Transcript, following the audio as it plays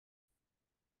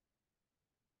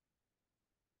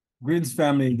Greetings,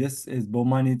 family. This is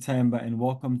Bomani Tyehimba, and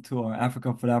welcome to our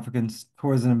Africa for the Africans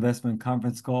Tourism Investment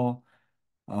Conference call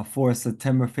for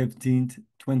September 15th,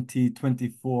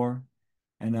 2024.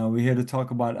 And we're here to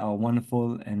talk about our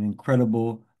wonderful and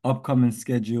incredible upcoming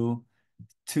schedule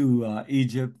to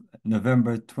Egypt,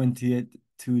 November 20th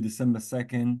to December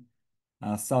 2nd,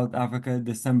 South Africa,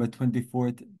 December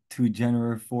 24th to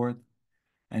January 4th.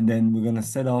 And then we're going to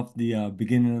set off the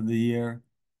beginning of the year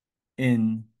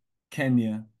in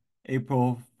Kenya,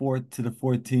 April 4th to the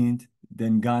 14th,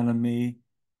 then Ghana, May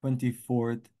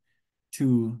 24th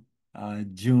to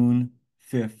June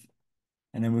 5th.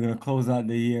 And then we're going to close out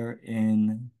the year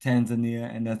in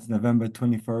Tanzania, and that's November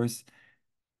 21st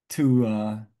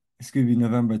to,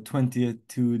 November 20th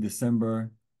to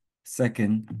December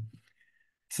 2nd.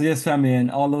 So yes, family, and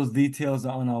all those details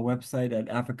are on our website at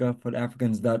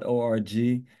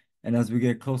africafortheafricans.org. And as we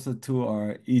get closer to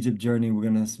our Egypt journey, we're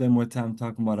gonna spend more time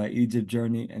talking about our Egypt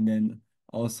journey and then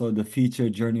also the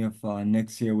featured journey of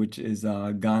next year, which is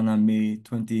Ghana, May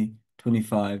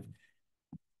 2025.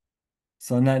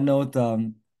 So on that note,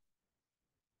 I'm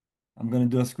gonna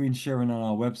do a screen sharing on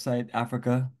our website,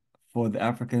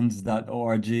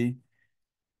 africafortheafricans.org.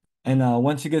 And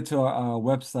once you get to our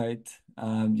website,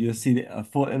 you'll see a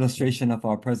full illustration of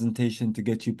our presentation to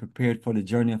get you prepared for the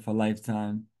journey of a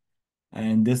lifetime.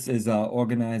 And this is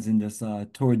organizing this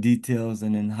tour details,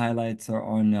 and then highlights are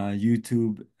on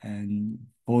YouTube and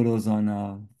photos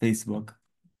on Facebook.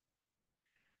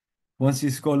 Once you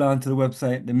scroll down to the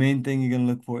website, the main thing you're going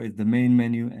to look for is the main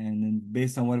menu. And then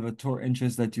based on whatever tour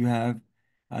interest that you have,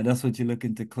 that's what you're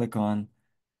looking to click on.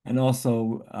 And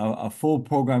also a full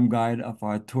program guide of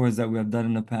our tours that we have done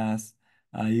in the past.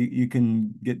 You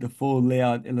can get the full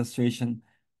layout illustration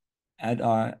at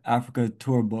our Africa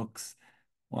tour books.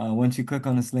 Once you click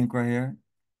on this link right here,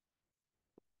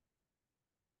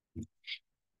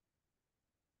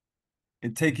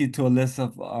 it take you to a list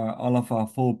of all of our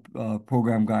full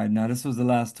program guide. Now, this was the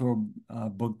last tour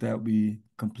book that we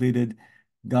completed,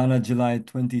 Ghana, July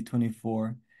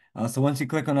 2024. So once you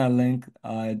click on that link,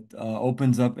 it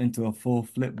opens up into a full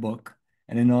flip book.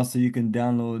 And then also you can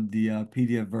download the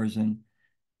PDF version.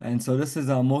 And so this is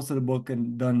most of the book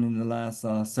done in the last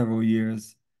several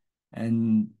years.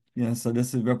 And so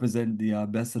this is represent the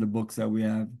best of the books that we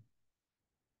have.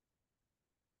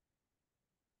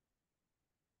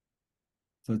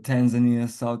 So Tanzania,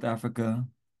 South Africa,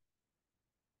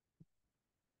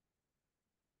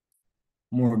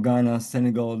 more Ghana,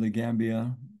 Senegal, the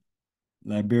Gambia,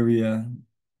 Liberia,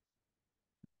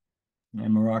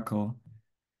 and Morocco.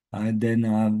 And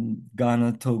then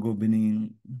Ghana, Togo,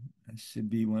 Benin. That should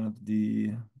be one of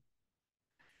the.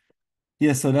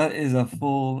 Yeah, so that is a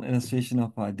full illustration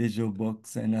of our digital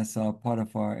books, and that's part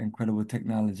of our incredible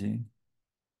technology.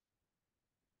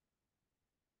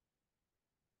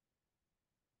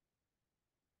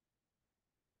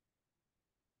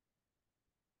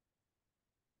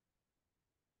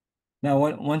 Now,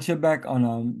 once you're back on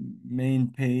our main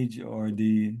page or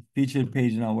the featured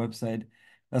page on our website,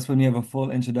 that's when you have a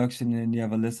full introduction and you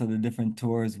have a list of the different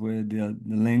tours where the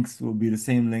links will be the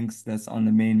same links that's on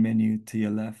the main menu to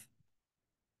your left.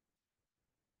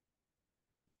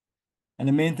 And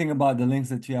the main thing about the links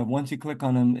that you have, once you click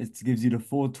on them, it gives you the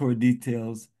full tour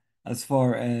details as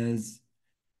far as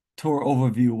tour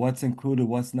overview, what's included,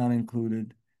 what's not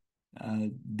included,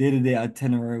 day-to-day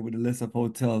itinerary with a list of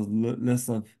hotels, list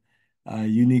of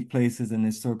unique places and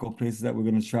historical places that we're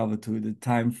going to travel to, the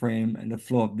time frame and the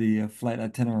flow of the flight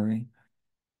itinerary.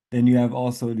 Then you have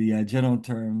also the general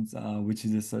terms, which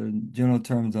is just general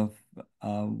terms of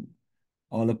uh,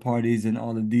 all the parties and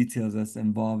all the details that's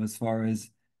involved as far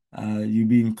as you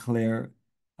being clear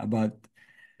about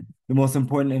the most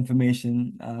important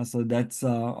information. So that's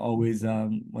always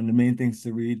one of the main things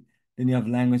to read. Then you have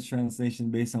language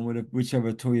translation based on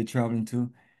whichever tour you're traveling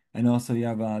to. And also you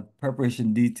have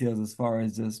preparation details as far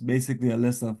as just basically a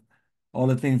list of all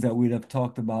the things that we'd have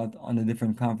talked about on the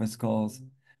different conference calls.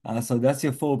 So that's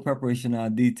your full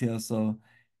preparation details. So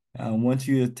once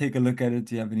you take a look at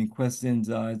it, you have any questions,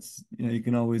 you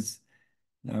can always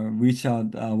reach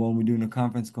out when we're doing a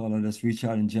conference call, or just reach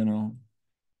out in general.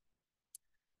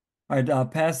 All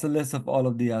right, past the list of all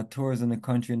of the tours in the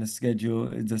country and the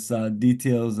schedule, it just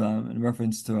details in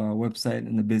reference to our website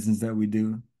and the business that we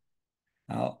do,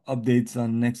 updates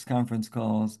on next conference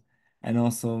calls, and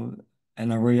also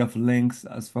an array of links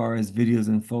as far as videos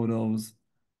and photos.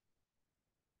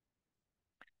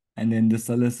 And then just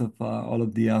a list of all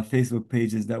of the Facebook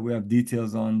pages that we have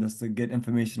details on just to get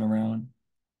information around.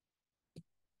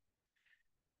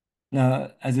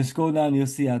 Now, as you scroll down, you'll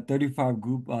see 35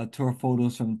 group tour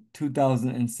photos from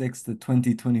 2006 to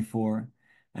 2024.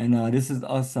 And this is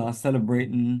us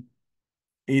celebrating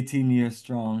 18 years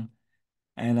strong.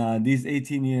 And these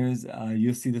 18 years,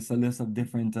 you'll see this a list of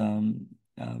different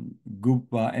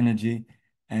group energy.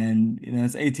 And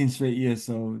it's 18 straight years.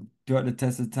 So throughout the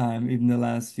test of time, even the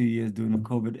last few years during the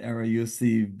COVID era, you'll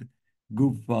see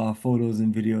group photos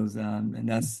and videos. And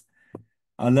that's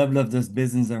a level of just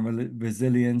business and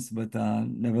resilience, but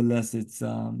nevertheless, it's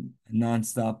a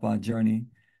nonstop journey.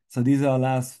 So these are our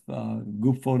last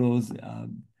group photos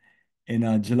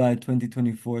in July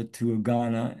 2024 to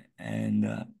Ghana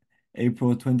and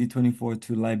April 2024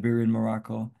 to Liberia and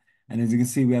Morocco. And as you can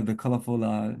see, we have the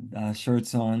colorful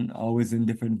shirts on, always in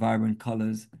different vibrant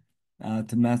colors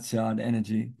to match the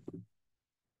energy.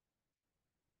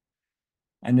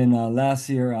 And then last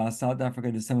year, South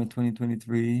Africa, December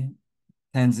 2023,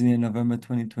 Tanzania, November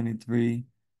 2023,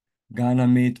 Ghana,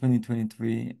 May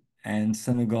 2023, and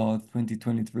Senegal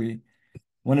 2023.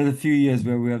 One of the few years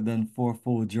where we have done four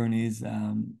full journeys,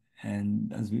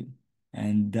 and as we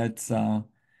and that's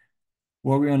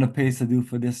what we're on the pace to do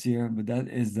for this year. But that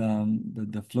is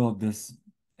the flow of this.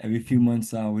 Every few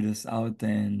months, we're just out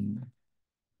and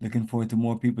looking forward to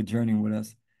more people journeying with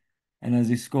us. And as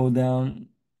you scroll down,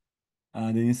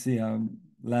 then you see our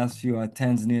last few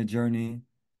Tanzania journey,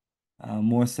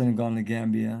 more Senegal and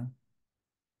Gambia,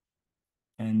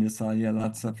 and this yeah,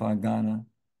 lots of Ghana.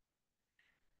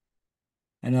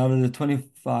 And out of the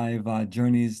 25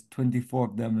 journeys, 24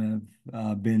 of them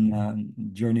have been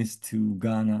journeys to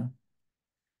Ghana.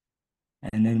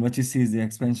 And then what you see is the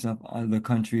expansion of other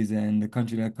countries, and the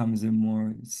country that comes in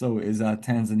more so is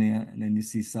Tanzania, and then you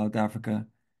see South Africa,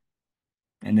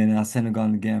 and then Senegal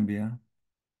and Gambia.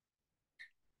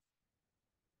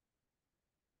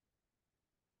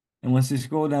 And once you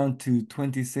scroll down to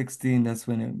 2016, that's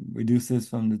when it reduces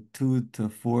from the 2 to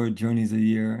 4 journeys a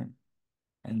year.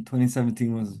 And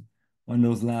 2017 was one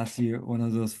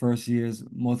of those first years,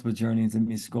 multiple journeys, and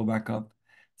we scroll back up.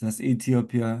 So that's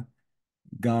Ethiopia,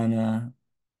 Ghana,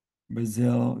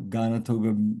 Brazil, Ghana,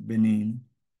 Togo, Benin.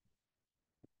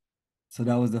 So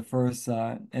that was the first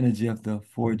energy of the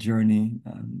 4 journey,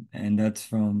 and that's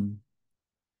from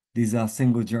these are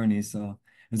single journeys. So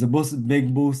there's a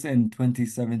big boost in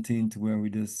 2017 to where we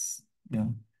just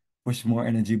push more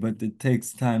energy, but it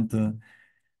takes time to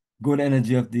go the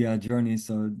energy of the journey.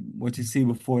 So what you see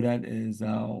before that is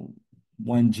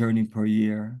 1 journey per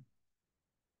year.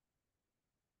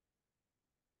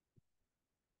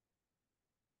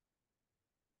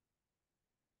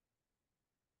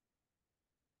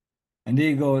 And there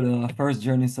you go, the first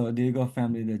journey. So there you go,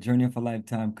 family. The journey of a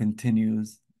lifetime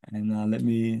continues. And let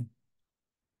me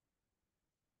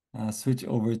switch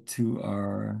over to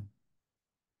our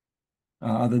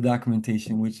other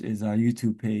documentation, which is our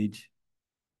YouTube page.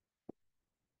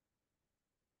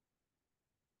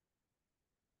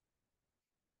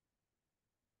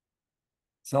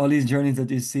 So all these journeys that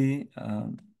you see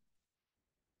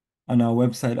on our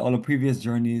website, all the previous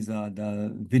journeys,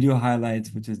 the video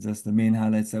highlights, which is just the main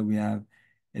highlights that we have,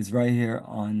 is right here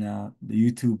on the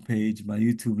YouTube page, my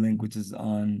YouTube link, which is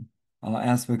on all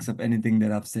aspects of anything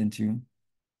that I've sent you.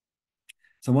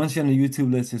 So once you're on the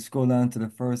YouTube list, you scroll down to the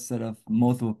first set of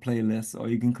multiple playlists, or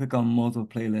you can click on multiple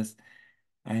playlists.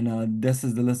 And this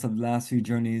is the list of the last few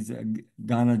journeys: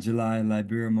 Ghana, July,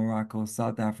 Liberia, Morocco,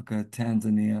 South Africa,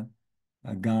 Tanzania,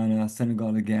 Ghana, Senegal,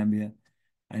 and Gambia.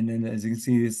 And then as you can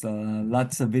see, it's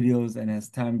lots of videos, and as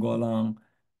time go along,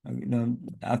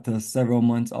 after several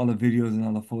months, all the videos and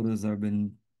all the photos are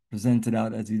been presented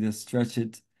out as you just stretch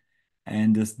it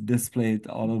and just display it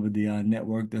all over the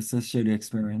network. That's just share the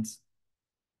experience.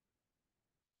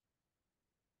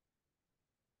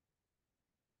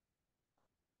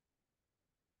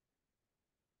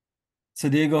 So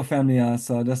there you go, family.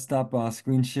 So I'll just stop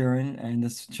screen sharing and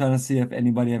just trying to see if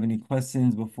anybody have any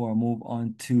questions before I move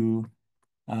on to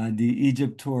the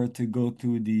Egypt tour to go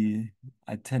through the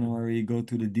itinerary, go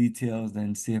through the details,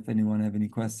 and see if anyone have any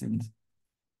questions.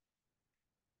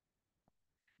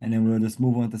 And then we'll just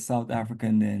move on to South Africa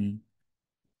and then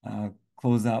uh,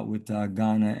 close out with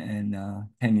Ghana and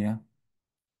Kenya.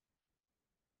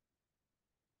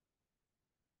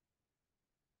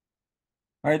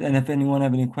 All right, and if anyone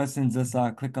have any questions, just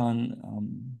click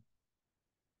on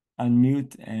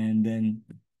unmute and then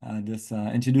just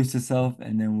introduce yourself,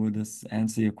 and then we'll just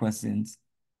answer your questions.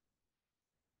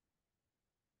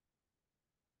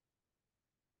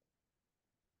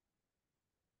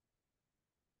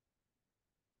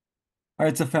 All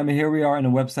right, so family, here we are on the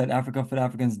website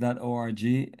africaforafricans.org.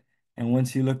 And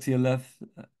once you look to your left,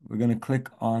 we're going to click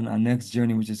on our next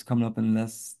journey, which is coming up in a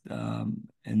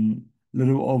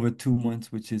little over 2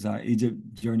 months, which is our Egypt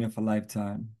journey of a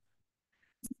lifetime.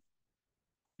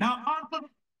 Now, on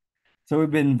So we've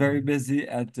been very busy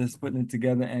at just putting it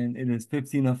together, and it is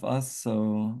 15 of us.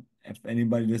 So if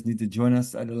anybody just need to join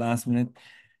us at the last minute,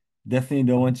 definitely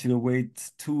don't want you to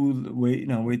wait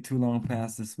too long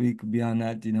past this week. Beyond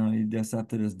that, you just have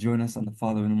to just join us on the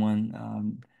following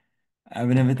one.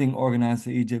 Having everything organized for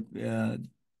Egypt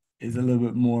is a little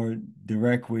bit more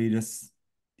direct, where you just,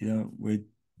 with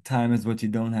time is what you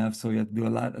don't have, so you have to do a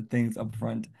lot of things up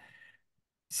front.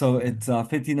 So it's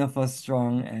 15 of us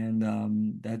strong,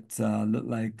 and that's look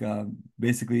like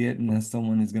basically it. Unless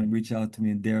someone is going to reach out to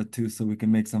me a day or two, so we can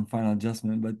make some final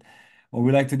adjustment. But what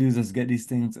we like to do is just get these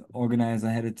things organized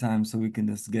ahead of time, so we can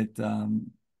just get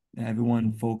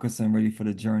everyone focused and ready for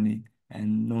the journey,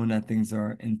 and knowing that things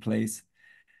are in place.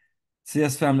 So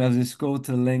yes, family, as you scroll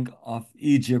to the link of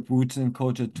Egypt Roots and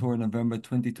Culture Tour November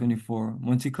 2024,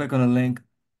 once you click on the link,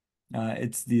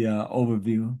 it's the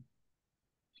overview.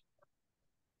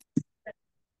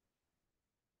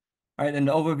 All right, and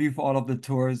the overview for all of the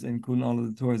tours, including all of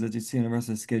the tours that you see in the rest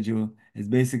of the schedule, is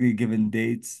basically giving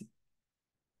dates,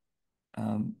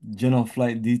 general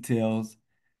flight details,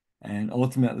 and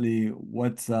ultimately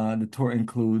what the tour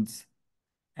includes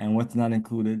and what's not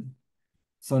included.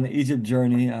 So on the Egypt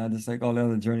journey, just like all the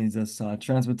other journeys, there's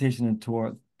transportation and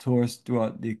tours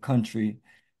throughout the country,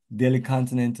 daily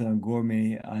continental and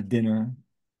gourmet dinner,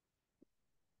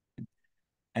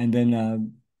 and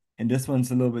then and this one's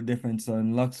a little bit different. So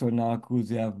in Luxor Nile cruise,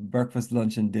 we have breakfast,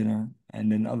 lunch, and dinner,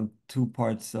 and then other two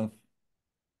parts of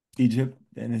Egypt,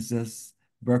 and it's just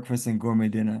breakfast and gourmet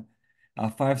dinner.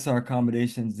 Five-star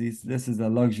accommodations. This is a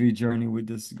luxury journey with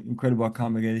this incredible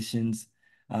accommodations,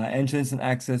 entrance and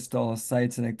access to all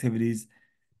sites and activities.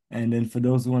 And then for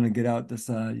those who want to get out, this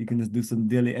you can just do some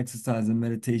daily exercise and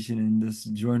meditation, and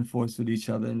just join force with each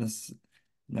other, and just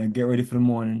get ready for the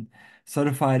morning.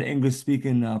 Certified English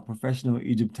speaking professional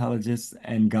Egyptologists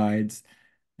and guides.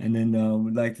 And then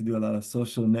we'd like to do a lot of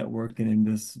social networking and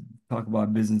just talk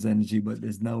about business energy, but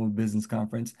there's no business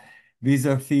conference.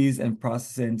 Visa fees and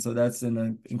processing, so that's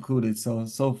included.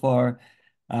 So far,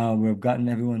 we've gotten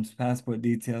everyone's passport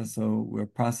details, so we're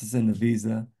processing the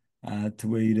visa to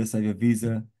where you just have your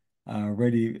visa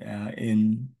ready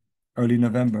in early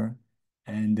November,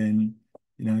 and then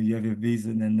you have your visa,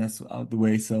 and then that's out the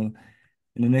way. So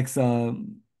in the next I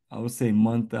would say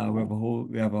month, we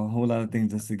have a whole lot of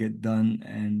things just to get done,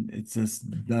 and it's just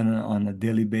done on a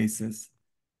daily basis.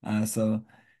 So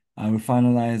we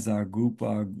finalize our group,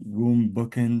 our room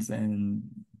bookings, and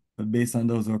but based on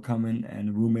those who are coming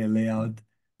and roommate layout.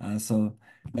 So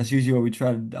that's usually what we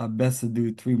try our best to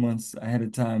do 3 months ahead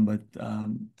of time, but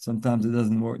sometimes it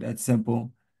doesn't work that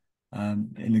simple.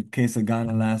 In the case of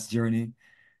Ghana last journey,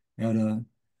 we had a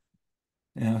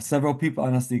several people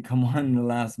honestly come on in the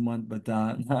last month, but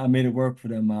I made it work for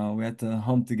them. We had to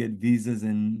hump to get visas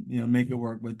and make it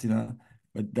work, but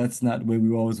but that's not the way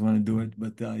we always want to do it.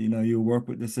 But you work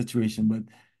with the situation, but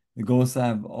the goal is to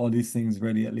have all these things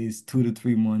ready at least 2 to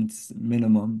 3 months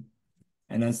minimum.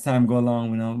 And as time go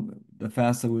along, the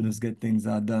faster we just get things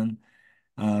done.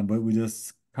 But we're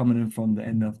just coming in from the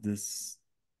end of this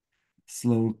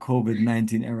slow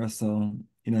COVID-19 era, so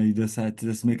you just had to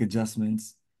just make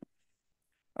adjustments.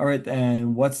 All right,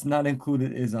 and what's not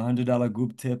included is $100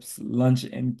 group tips, lunch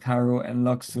in Cairo and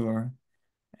Luxor,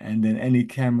 and then any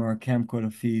camera or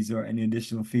camcorder fees or any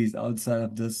additional fees outside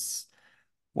of this,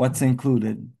 what's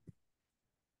included.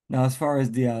 Now, as far as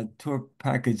the tour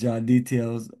package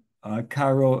details,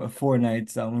 Cairo, 4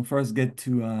 nights. When we first get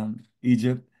to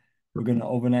Egypt, we're gonna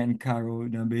overnight in Cairo,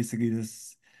 basically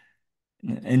just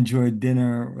enjoy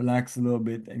dinner, relax a little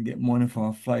bit, and get morning for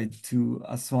our flight to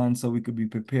Aswan so we could be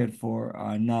prepared for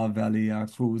our Nile Valley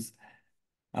cruise.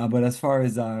 But as far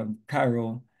as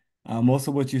Cairo, most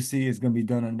of what you see is going to be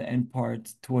done on the end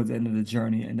part towards the end of the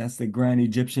journey, and that's the Grand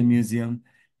Egyptian Museum,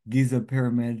 Giza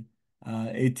Pyramid,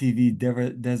 ATV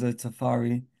Desert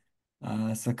Safari,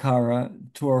 Saqqara,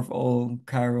 tour of Old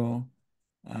Cairo,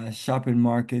 shopping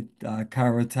market,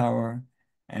 Cairo Tower,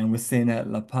 and we're staying at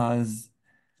La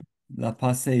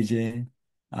Passage,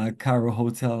 Cairo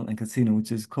Hotel and Casino,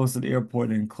 which is close to the airport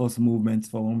and close movements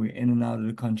for when we're in and out of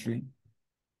the country.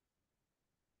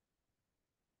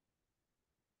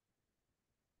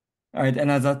 All right,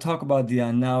 and as I talk about the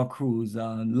Nile cruise,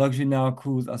 luxury Nile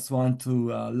cruise, Aswan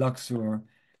to Luxor,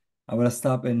 I will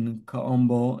stop in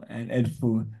Kaombo and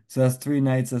Edfu. So that's 3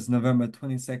 nights. That's November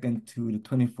 22nd to the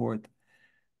 24th.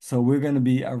 So we're going to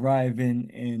be arriving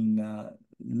in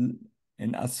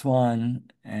Aswan,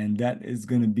 and that is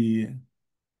going to be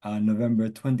November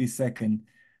 22nd.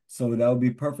 So that will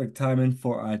be perfect timing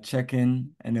for our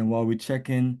check-in. And then while we check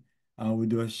in, we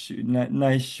do a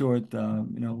nice short,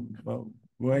 well,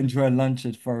 we'll enjoy lunch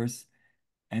at first.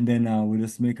 and then we'll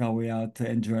just make our way out to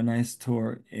enjoy a nice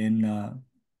tour in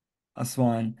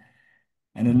Aswan.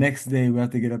 And the next day we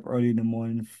have to get up early in the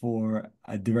morning for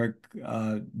a direct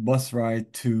bus ride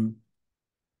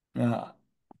uh,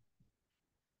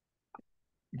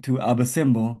 to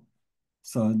Abasimbo.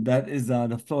 So that is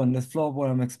the flow, and this flow of what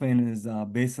I'm explaining is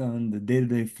based on the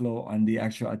day-to-day flow on the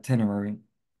actual itinerary.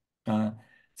 Uh,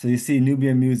 so you see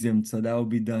Nubian Museum, so that will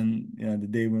be done, the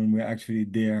day when we're actually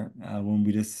there, when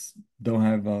we just don't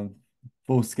have a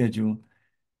full schedule.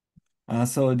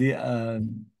 So the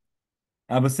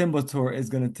Abasimbo tour is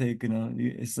gonna take,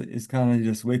 it's kind of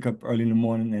just wake up early in the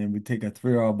morning and we take a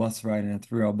 3 hour bus ride and a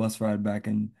 3 hour bus ride back,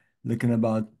 and looking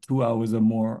about 2 hours or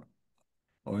more,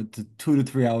 or 2 to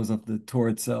 3 hours of the tour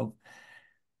itself.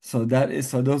 So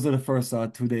those are the first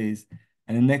 2 days.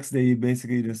 And the next day you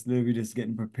basically just literally just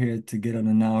getting prepared to get on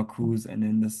a Nile cruise, and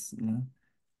then just,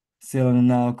 sail on a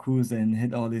Nile cruise and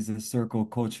hit all these historical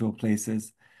cultural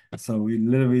places. So we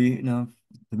literally, to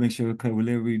make sure, because we're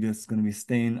literally just going to be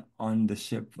staying on the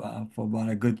ship for about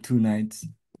a good 2 nights.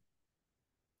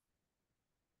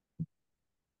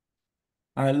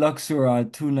 All right, Luxor,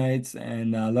 2 nights,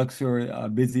 and Luxor,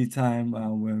 busy time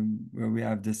where we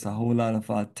have just a whole lot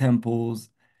of temples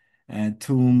and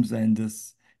tombs and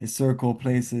just historical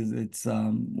places. It's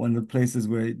one of the places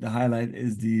where the highlight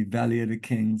is the Valley of the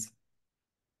Kings.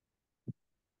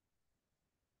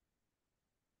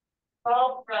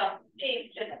 All from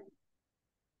Eastern.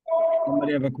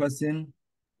 Somebody have a question?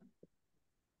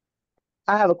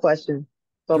 I have a question,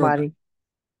 Sure. Bomani.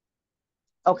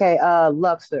 Okay,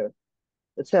 Luxor,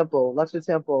 the temple, Luxor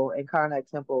Temple and Karnak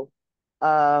Temple.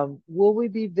 Will we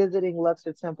be visiting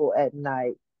Luxor Temple at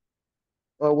night,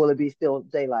 or will it be still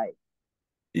daylight?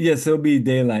 Yes, it'll be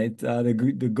daylight.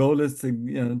 The goal is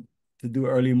to to do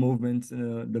early movements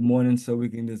the morning, so we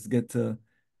can just get to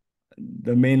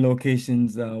the main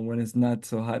locations when it's not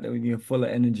so hot, when you're full of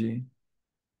energy.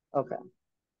 Okay.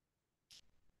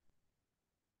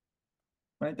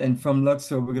 Right, and from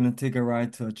Luxor, we're gonna take a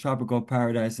ride to a tropical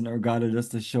paradise in Hurghada,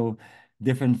 just to show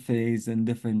different phase and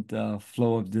different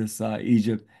flow of this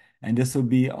Egypt. And this will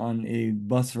be on a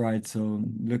bus ride, so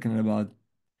looking at about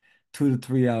 2 to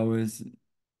 3 hours.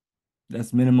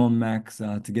 That's minimum max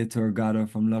to get to Hurghada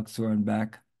from Luxor and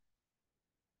back.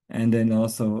 And then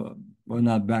also, well,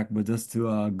 not back, but just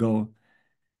to go.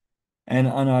 And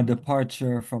on our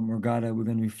departure from Hurghada, we're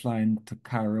going to be flying to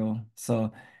Cairo.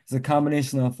 So it's a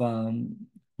combination of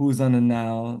who's on the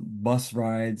Nile, bus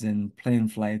rides, and plane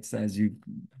flights as you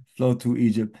flow through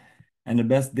Egypt. And the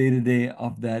best day to day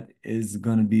of that is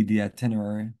going to be the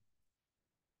itinerary.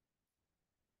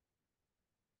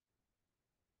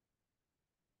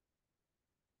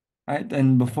 All right,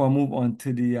 and before I move on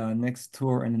to the next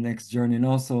tour and the next journey, and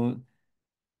also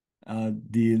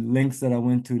the links that I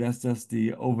went to, that's just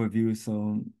the overview.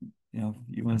 So,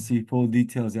 you want to see full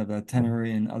details, you have the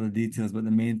itinerary and other details, but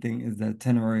the main thing is the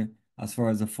itinerary as far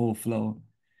as the full flow.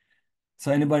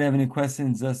 So anybody have any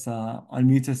questions, just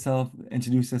unmute yourself,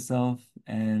 introduce yourself,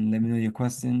 and let me know your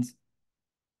questions.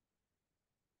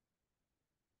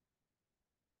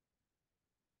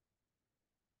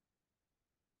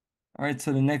 All right,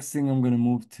 so the next thing I'm going to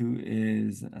move to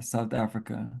is South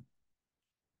Africa.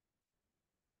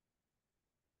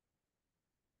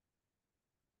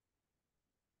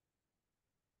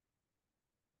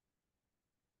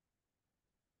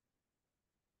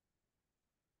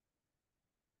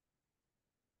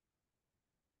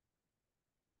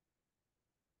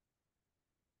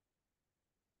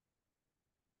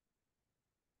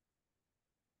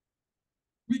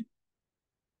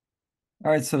 All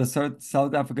right, so the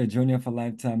South Africa journey of a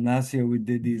lifetime. Last year we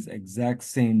did these exact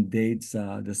same dates,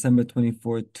 December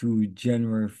 24th to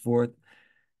January 4th.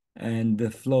 And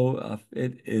the flow of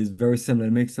it is very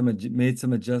similar. Made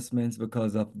some adjustments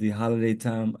because of the holiday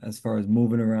time as far as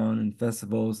moving around and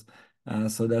festivals.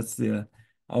 So that's the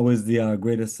always the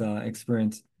greatest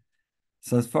experience.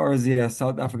 So as far as the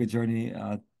South Africa journey,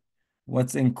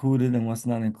 what's included and what's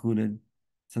not included.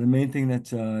 So the main thing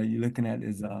that you're looking at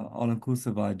is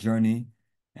all-inclusive journey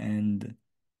and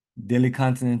daily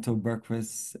continental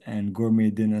breakfast and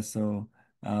gourmet dinner. So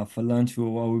for lunch,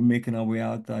 while we're making our way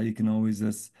out, you can always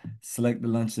just select the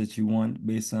lunch that you want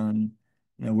based on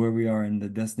where we are, and the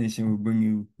destination will bring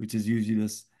you, which is usually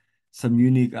just some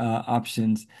unique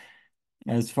options.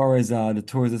 As far as the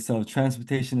tours itself,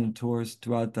 transportation and tours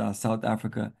throughout South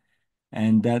Africa,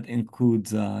 and that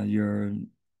includes your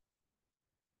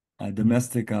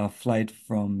domestic flight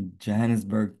from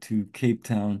Johannesburg to Cape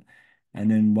Town. And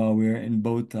then while we're in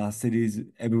both cities,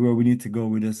 everywhere we need to go,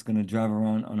 we're just going to drive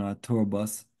around on our tour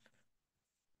bus.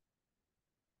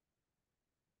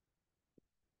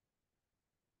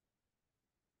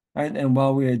 right? And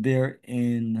while we are there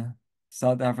in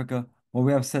South Africa, what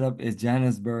we have set up is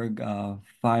Johannesburg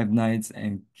 5 nights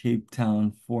and Cape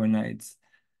Town 4 nights.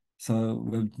 So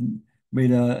we've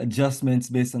made adjustments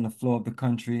based on the flow of the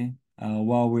country.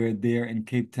 While we're there in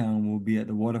Cape Town, we'll be at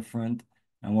the waterfront,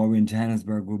 and while we're in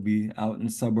Johannesburg, we'll be out in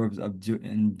the suburbs of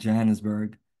in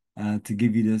Johannesburg to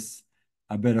give you this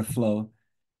a better flow.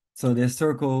 So the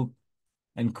historical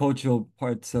and cultural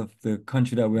parts of the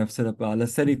country that we have set up,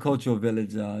 Lesedi Cultural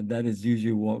Village, that is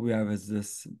usually what we have as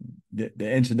the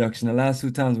introduction. The last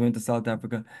 2 times we went to South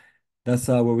Africa, that's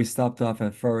where we stopped off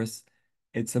at first.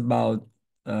 It's about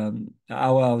an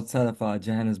hour outside of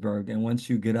Johannesburg, and once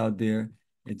you get out there,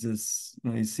 it just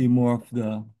you see more of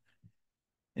the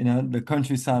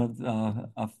countryside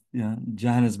of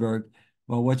Johannesburg.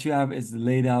 But what you have is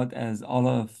laid out as all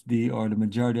of the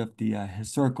majority of the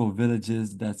historical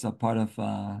villages that's a part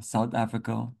of South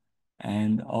Africa,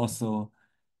 and also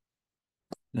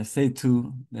let's say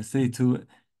two,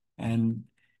 and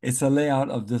it's a layout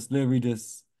of just literally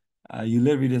this, you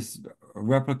literally just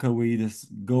replica where you just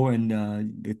go and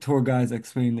the tour guides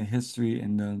explain the history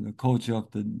and the culture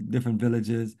of the different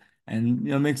villages and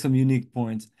make some unique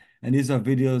points. And these are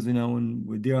videos, when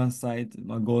we're there on site,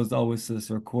 my goal is always to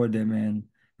just record them and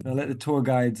let the tour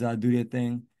guides do their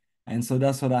thing. And so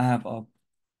that's what I have up.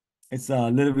 It's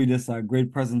literally just a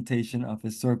great presentation of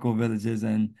historical villages,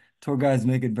 and tour guides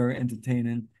make it very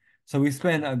entertaining. So we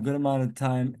spend a good amount of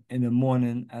time in the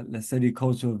morning at Lesedi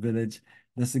Cultural Village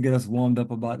just to get us warmed up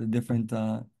about the different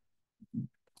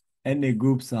ethnic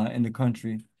groups in the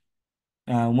country.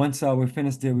 Once we're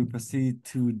finished there, we proceed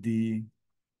to the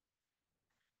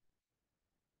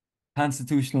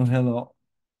Constitutional Hill, or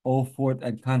Old Fort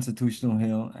at Constitutional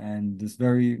Hill, and this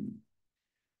very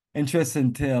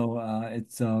interesting tale.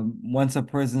 It's once a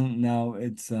prison, now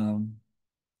it's a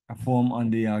form on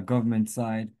the government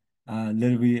side,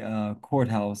 literally a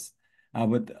courthouse.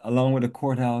 But along with the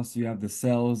courthouse, you have the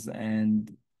cells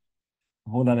and a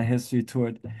whole lot of history to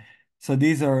it. So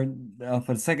these are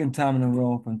for the second time in a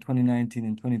row from 2019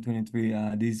 and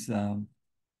 2023. These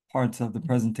parts of the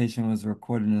presentation was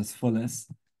recorded in its fullest,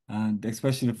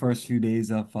 especially the first few days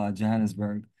of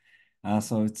Johannesburg.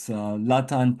 So it's a lot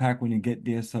to unpack when you get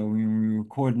there. So when you're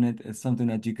recording it, it's something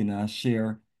that you can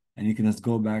share and you can just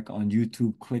go back on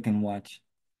YouTube, click and watch.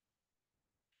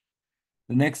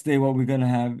 The next day, what we're gonna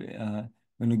have, we're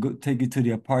gonna go take you to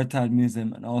the Apartheid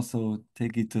Museum and also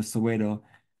take you to Soweto.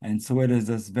 And Soweto is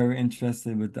just very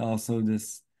interesting, but also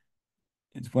this,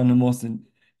 it's one of the most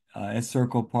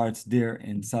historical parts there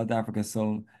in South Africa.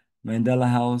 So Mandela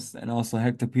House and also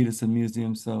Hector Peterson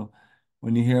Museum. So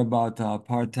when you hear about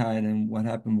apartheid and what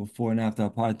happened before and after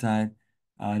apartheid,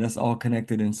 that's all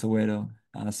connected in Soweto.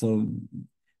 So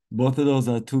both of those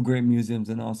are two great museums,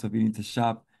 and also if you need to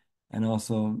shop, and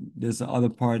also there's other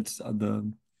parts of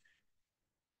the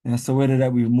Soweto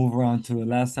that we move around to.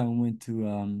 Last time we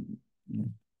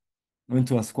went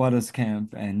to a squatters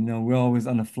camp, and we're always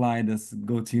on the fly, just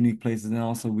go to unique places. And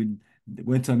also we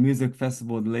went to a music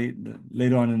festival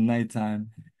later on in the nighttime.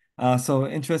 So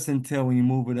interesting tale. When you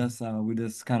move with us, we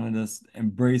just kind of just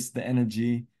embrace the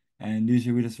energy, and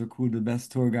usually we just recruit the best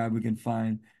tour guide we can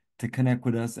find to connect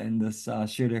with us and just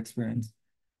share the experience.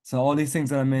 So all these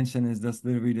things that I mentioned is just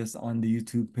literally just on the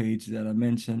YouTube page that I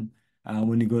mentioned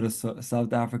when you go to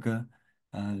South Africa,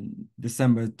 uh,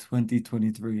 December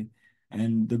 2023.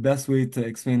 And the best way to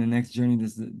explain the next journey,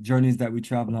 the journeys that we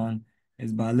travel on,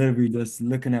 is by literally just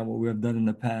looking at what we have done in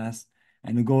the past.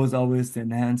 And the goal is always to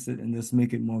enhance it and just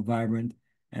make it more vibrant.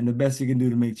 And the best you can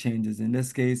do to make changes. In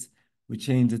this case, we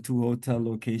changed the two hotel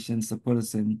locations to put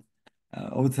us in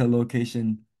hotel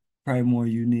location, probably more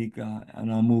unique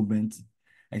in our movement.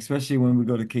 Especially when we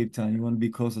go to Cape Town, you want to be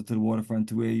closer to the waterfront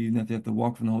to where even if you have to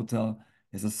walk from the hotel,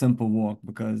 it's a simple walk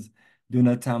because during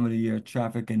that time of the year,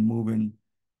 traffic and moving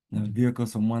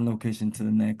vehicles from one location to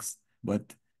the next.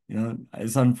 But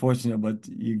it's unfortunate, but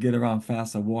you get around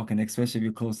faster walking, especially if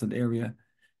you're close to the area.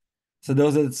 So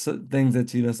those are things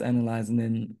that you just analyze. And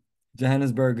then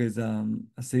Johannesburg is a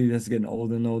city that's getting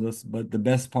older and older, but the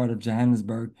best part of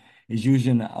Johannesburg is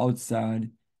usually on the outside.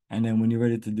 And then when you're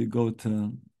ready to go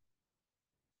to,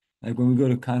 like when we go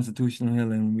to Constitutional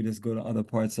Hill and we just go to other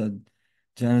parts of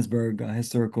Johannesburg,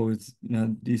 historical, it's,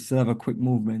 you still have a quick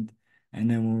movement. And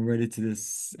then when we're ready to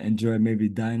just enjoy maybe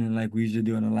dining like we usually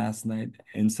do on the last night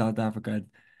in South Africa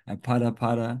at Pada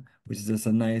Pada, which is just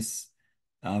a nice,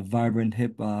 vibrant,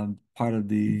 hip part of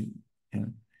you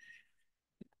know,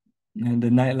 and the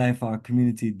nightlife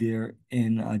community there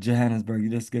in Johannesburg.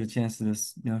 You just get a chance to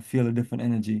just feel a different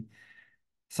energy.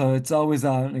 So it's always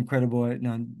incredible.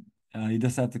 You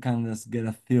just have to kind of just get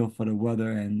a feel for the weather,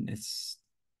 and it's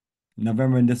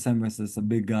November and December, so it's a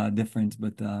big difference.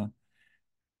 But the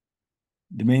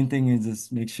main thing is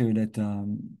just make sure that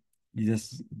you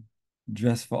just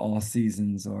dress for all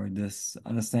seasons, or just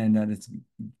understand that it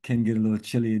can get a little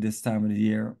chilly this time of the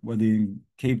year, whether you're in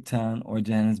Cape Town or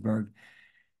Johannesburg.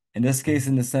 In this case,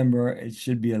 in December, it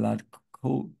should be a lot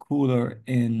cooler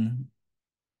in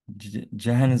J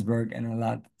Johannesburg and a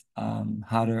lot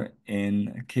hotter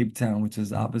in Cape Town, which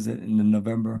is opposite in the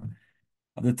November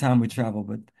of the time we travel.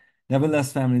 But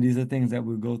nevertheless, family, these are things that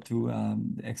we go through,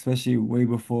 especially way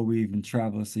before we even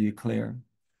travel, so you're clear.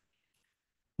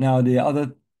 Now, the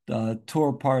other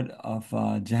tour part of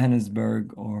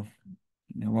Johannesburg, or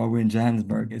while we're in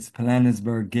Johannesburg, it's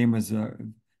Pilanesberg Game Reserve.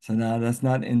 So now that's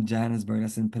not in Johannesburg,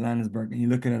 that's in Pilanesberg, and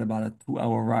you're looking at about a 2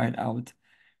 hour ride out,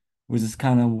 which is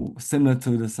kind of similar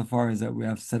to the safaris that we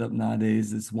have set up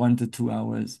nowadays. It's 1 to 2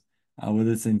 hours,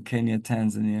 whether it's in Kenya,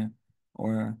 Tanzania,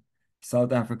 or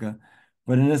South Africa.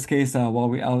 But in this case, while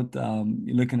we're out,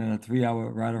 you're looking at a 3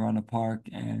 hour ride around the park.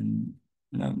 And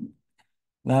you know,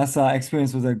 last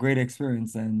experience was a great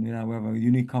experience, and we have a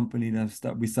unique company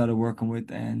that we started working with,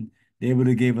 and they able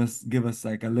to give us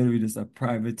like a literally just a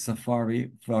private safari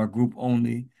for our group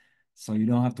only, so you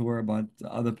don't have to worry about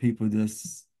other people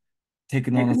just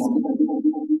taking on us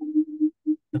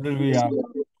literally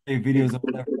take videos or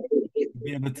whatever.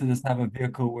 Be able to just have a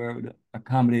vehicle where it would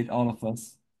accommodate all of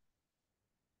us.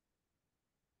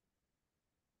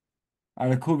 All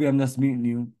right, Kobe, I'm just meeting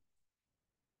you.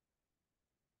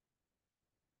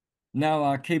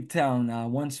 Now, Cape Town,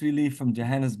 once we leave from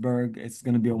Johannesburg, it's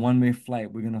going to be a one-way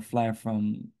flight. We're going to fly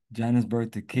from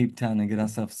Johannesburg to Cape Town and get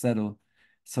ourselves settled.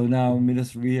 So now let me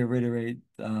just reiterate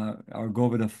or go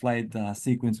over the flight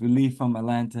sequence. We leave from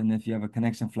Atlanta, and if you have a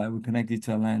connection flight, we connect you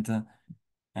to Atlanta.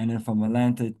 And then from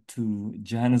Atlanta to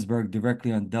Johannesburg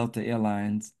directly on Delta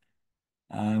Airlines.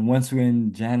 Once we're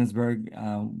in Johannesburg,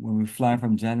 when we fly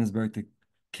from Johannesburg to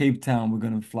Cape Town, we're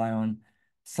going to fly on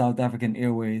South African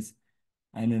Airways.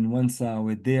 And then once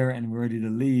we're there and we're ready to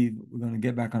leave, we're going to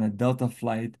get back on a Delta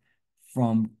flight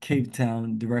from Cape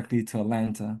Town directly to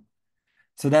Atlanta.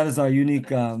 So that is our unique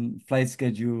flight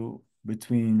schedule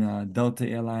between Delta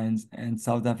Airlines and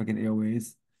South African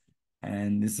Airways.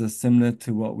 And this is similar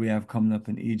to what we have coming up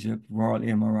in Egypt, Royal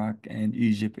Air Maroc and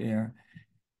Egypt Air.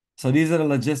 So these are the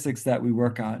logistics that we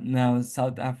work out. Now,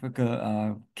 South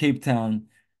Africa, Cape Town.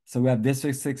 So we have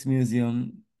District 6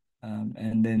 Museum,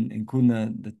 and then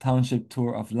including the township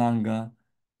tour of Langa.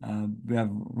 We have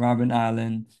Robben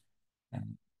Island.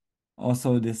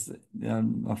 Also, this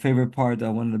a favorite part,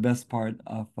 one of the best part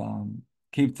of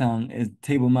Cape Town is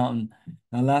Table Mountain.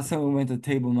 Now, last time we went to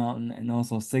Table Mountain and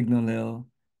also Signal Hill,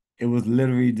 it was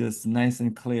literally just nice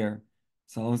and clear.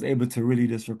 So I was able to really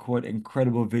just record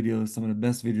incredible videos, some of the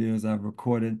best videos I've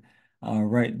recorded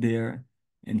right there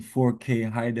in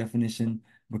 4K high definition,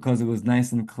 because it was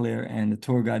nice and clear, and the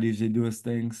tour guide usually do his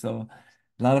thing. So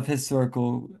a lot of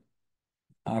historical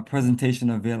presentation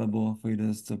available for you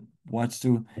to watch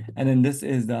through. And then this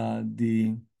is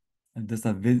the just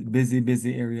a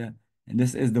busy area, and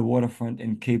this is the waterfront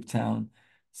in Cape Town.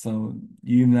 So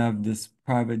you even have this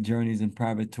private journeys and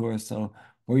private tours. So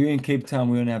where you're in Cape Town,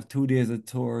 we only have 2 days of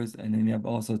tours, and then you have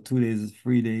also 2 days of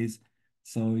free days.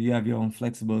 So you have your own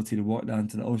flexibility to walk down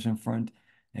to the ocean front.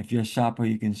 If you're a shopper,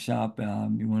 you can shop.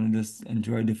 You want to just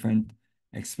enjoy a different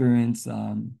experience,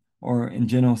 or in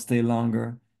general, stay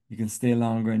longer. You can stay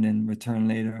longer and then return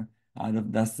later.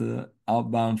 That's the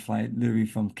outbound flight, literally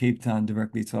from Cape Town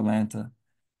directly to Atlanta.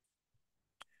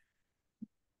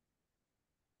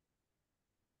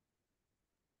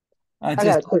 I I got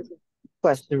just a quick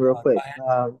question, real quick,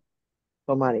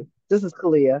 Bomani. This is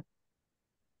Kalia.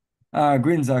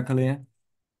 greetings, Akalia.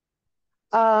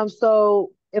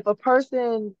 So if a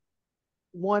person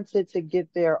wanted to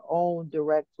get their own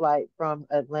direct flight from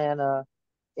Atlanta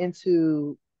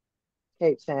into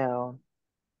Cape Town,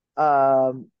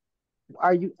 um,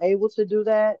 are you able to do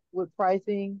that with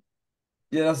pricing?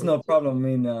 Yeah, that's no problem. I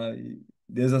mean,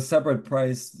 there's a separate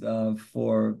price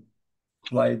for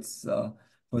flights,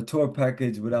 for tour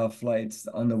package without flights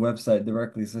on the website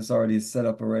directly. So it's already set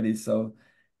up already. So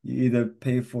you either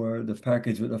pay for the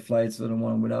package with the flights or the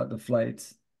one without the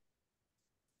flights.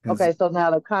 Because Okay, so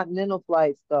now the continental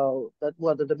flights, though,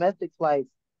 the domestic flights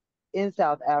in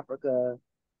South Africa,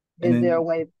 and is there a then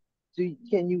way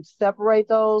can you separate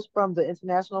those from the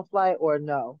international flight or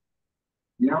no?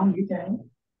 No, you can.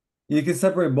 you can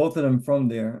separate both of them from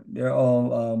there. They're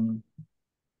all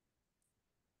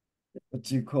what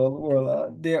you call,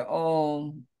 well, they're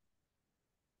all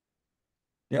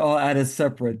added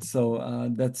separate. So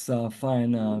that's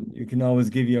fine. You can always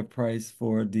give you a price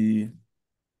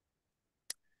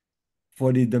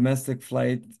for the domestic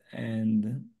flight,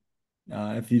 and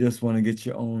if you just want to get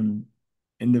your own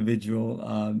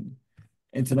individual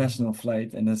international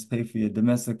flight and just pay for your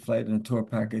domestic flight and a tour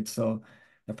package. So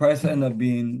the price will end up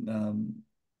being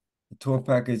a tour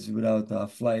package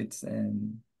without flights.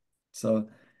 And so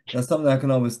that's something I can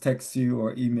always text you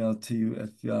or email to you if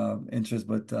you're interested.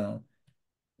 But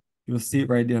you'll see it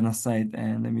right there on the site.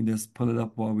 And let me just pull it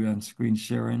up while we're on screen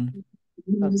sharing.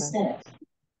 You know the Okay. steps.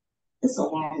 It's a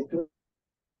lot of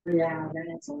 3 hour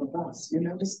rides on the bus. You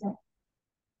know the steps.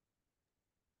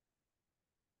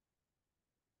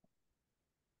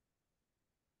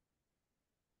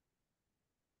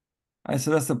 All right,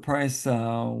 so that's the price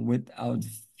without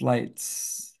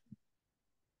flights.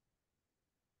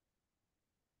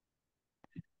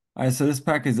 All right, so this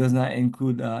package does not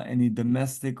include any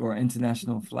domestic or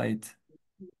international flight.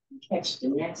 Catch the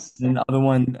next Then step. the other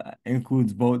one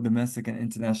includes both domestic and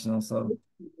international. So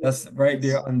that's right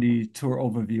there on the tour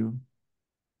overview.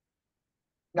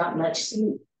 Not much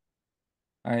sleep.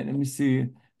 All right, let me see.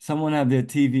 Someone have their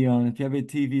TV on. If you have your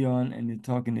TV on and you're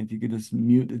talking, if you could just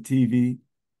mute the TV.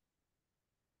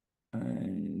 All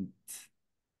right,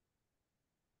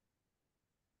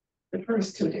 The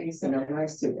first 2 days and the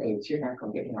last 2 days, you're not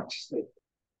gonna get much sleep.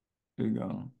 here we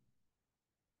go.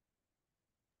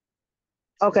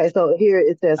 Okay, so here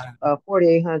it says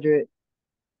 4,800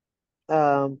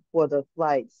 for the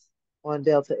flights on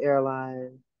Delta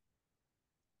Airlines,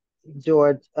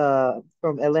 George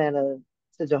from Atlanta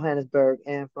to Johannesburg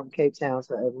and from Cape Town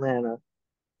to Atlanta.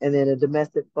 And then a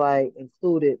domestic flight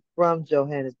included from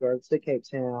Johannesburg to Cape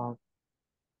Town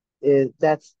is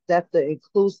that's the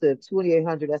inclusive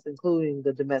 2,800, that's including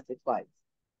the domestic flights.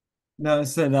 No, it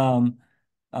said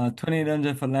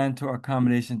 2,800 for land tour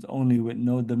accommodations only with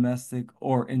no domestic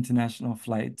or international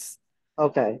flights.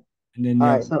 Okay. And then All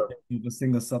you right, have so the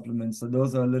single supplement. So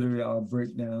those are literally our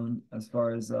breakdown as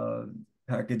far as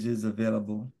packages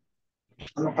available.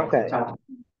 okay.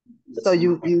 So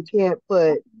you can't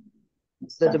put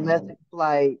the domestic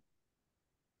flight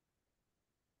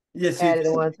Yes, you added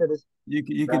can. on to the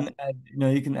You can add,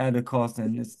 you can add a cost,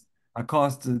 and it's a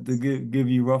cost to give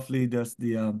you roughly just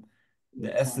the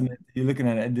estimate. You're looking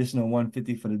at an additional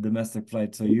 150 for the domestic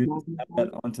flight. So you just add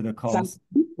that onto the cost.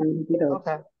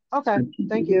 okay. Okay.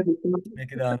 Thank you.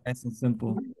 Make it nice and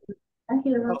simple.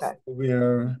 Okay.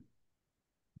 We're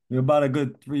about a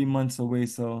good 3 months away.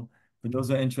 So for those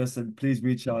who are interested, please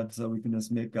reach out so we can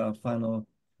just make a final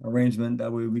arrangement.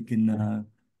 That way we can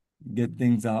get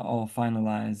things all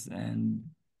finalized and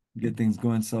get things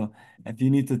going. So if you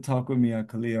need to talk with me or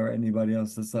Khalil or anybody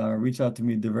else, just reach out to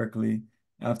me directly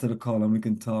after the call and we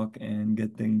can talk and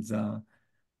get things I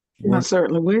worked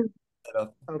certainly will.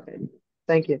 up. Okay.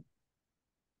 Thank you.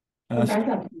 Uh, Okay, I Sh-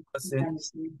 got that's it.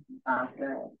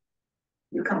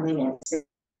 you come in and say,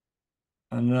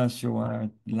 I'm not sure why our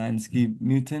lines keep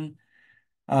muting.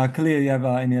 Khalil, you have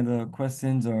any other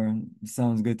questions or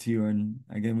sounds good to you? And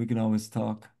again, we can always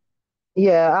talk.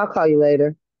 Yeah, I'll call you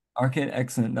later. Okay,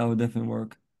 excellent. That would definitely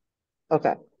work.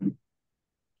 Okay. All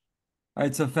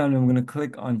right, so family, I'm gonna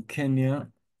click on Kenya.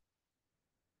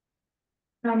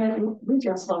 no, no, we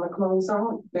just want to close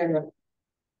on, then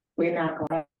we're not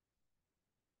going.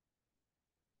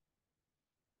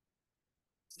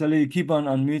 So you keep on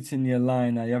unmuting your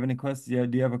line. You have any questions? Yeah,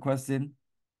 do you have a question?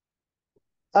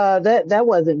 That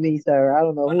wasn't me, sir. I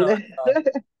don't know Oh who no,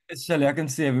 that. it's Shelly. I can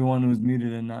see everyone who's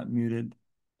muted and not muted.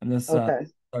 Unless Okay.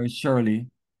 sorry, Shirley.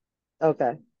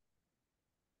 Okay.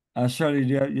 Shirley,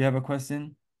 you have a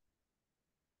question?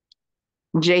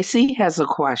 JC has a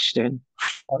question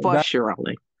for That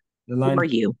Shirley, the for line,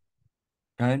 you.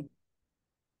 go ahead.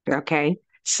 Okay.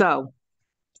 So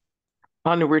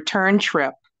on the return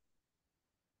trip,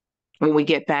 when we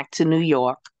get back to New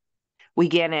York, we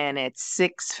get in at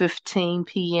 6:15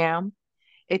 p.m.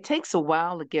 It takes a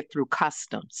while to get through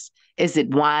customs. Is it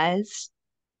wise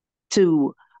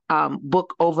to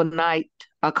book overnight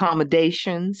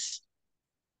accommodations?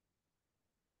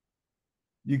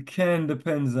 You can,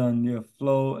 depends on your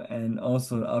flow, and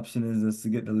also the option is to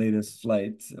get the latest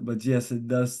flight. But yes, it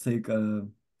does take a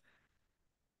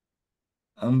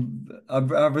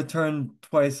I've returned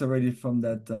twice already from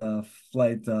that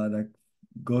flight that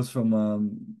goes from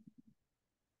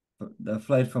the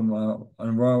flight from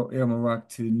on Royal Air Maroc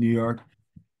to New York.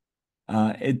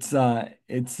 It's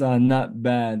not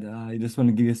bad. You just want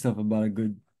to give yourself about a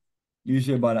good,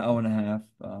 usually about an hour and a half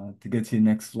to get to your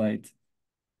next flight.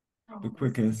 The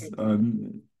quickest.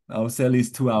 I would say at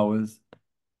least 2 hours.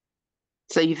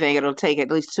 So you think it'll take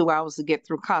at least 2 hours to get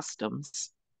through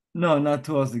customs? No, not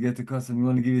 2 hours to get to custom. You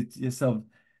want to give yourself,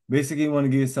 basically, you want to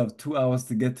give yourself 2 hours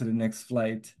to get to the next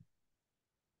flight.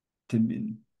 To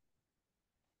be,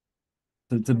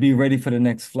 to be ready for the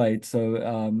next flight.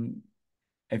 So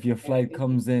if your flight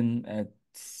comes in at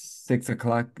 6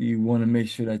 o'clock, you want to make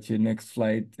sure that your next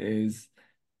flight is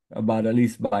about at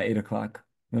least by 8 o'clock.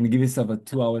 You want to give yourself a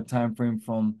 2 hour time frame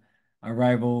from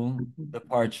arrival, Mhm.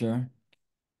 departure.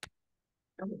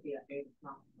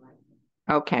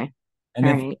 Okay. And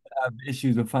All if you right. have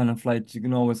issues with finding flights, you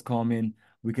can always call me and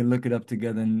we can look it up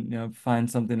together and find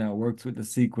something that works with the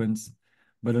sequence.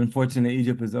 But unfortunately,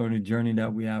 Egypt is the only journey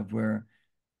that we have where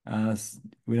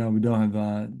we don't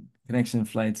have connection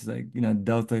flights like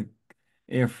Delta,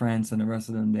 Air France, and the rest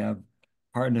of them. They have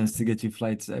partners to get you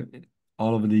flights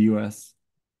all over the U.S.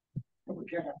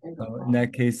 So in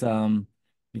that case,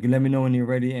 you can let me know when you're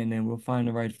ready, and then we'll find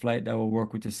the right flight that will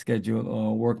work with your schedule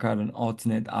or work out an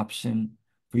alternate option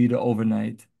for you to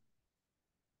overnight.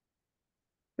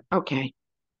 Okay.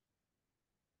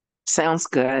 Sounds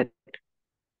good.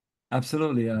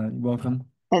 Absolutely. You're welcome.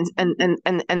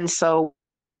 And so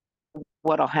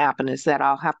what'll happen is that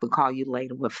I'll have to call you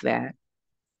later with that.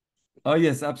 Oh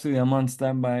yes, absolutely. I'm on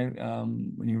standby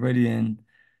when you're ready. And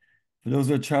for those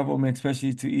who travel,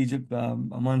 especially to Egypt,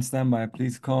 I'm on standby.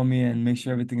 Please call me and make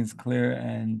sure everything is clear.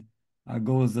 And our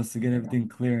goal is just to get everything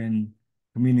clear and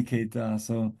communicate.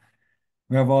 So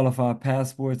we have all of our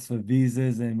passports for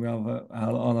visas, and we have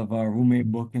all of our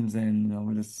roommate bookings, and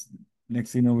we just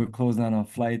next thing you know, we're closing out on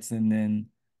flights and then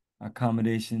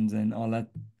accommodations, and all that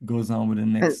goes on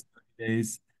within the And next 30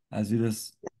 days as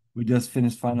we just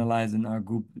finished finalizing our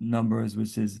group numbers,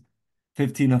 which is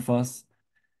 15 of us.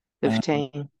 Um,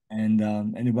 15. and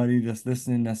anybody that's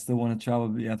listening that still want to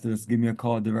travel, you have to just give me a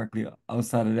call directly.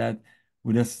 Outside of that,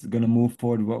 we're just gonna move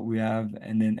forward with what we have,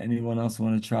 and then anyone else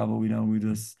want to travel, we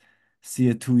just see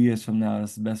it 2 years from now.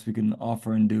 That's the best we can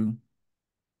offer and do.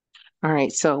 All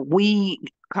right. So we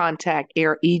contact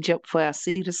Air Egypt for our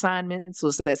seat assignments.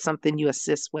 Was that something you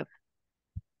assist with?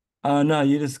 No,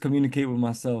 you just communicate with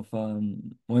myself.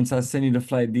 Once I send you the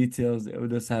flight details, it will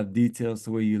just have details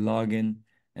to where you log in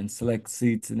and select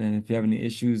seats. And then if you have any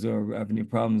issues or have any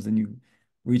problems, then you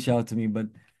reach out to me. But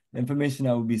the information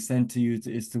that will be sent to you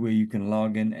is to where you can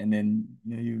log in, and then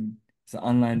it's an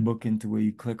online booking to where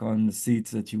you click on the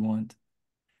seats that you want.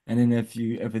 And then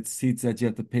if it's seats that you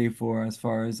have to pay for as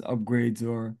far as upgrades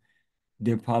or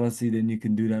their policy, then you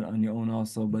can do that on your own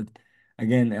also. But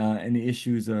again, any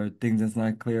issues or things that's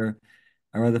not clear,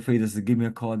 I'd rather for you just to give me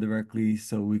a call directly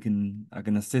so I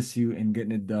can assist you in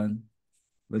getting it done.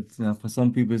 But for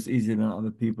some people, it's easier than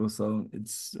other people, so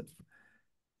it's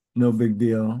no big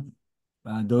deal.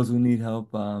 Those who need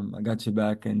help, I got your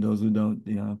back, and those who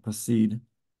don't, proceed.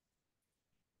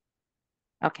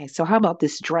 Okay. So how about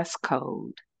this dress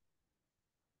code?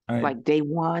 All right. Like day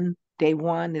one,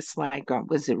 it's like,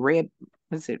 was it red,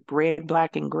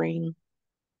 black, and green?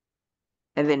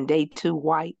 And then day two,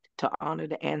 white to honor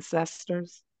the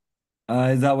ancestors.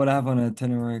 Is that what I have on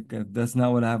itinerary? If that's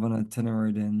not what I have on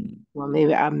itinerary, then Well,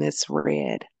 maybe I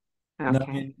misread. no, I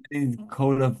Okay. mean, any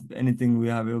code of anything we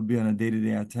have, it will be on a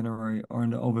day-to-day itinerary or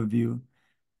in the overview.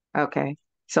 Okay.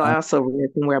 So I Uh, also read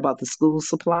somewhere about the school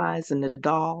supplies and the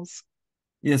dolls.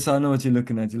 yeah, so I know what you're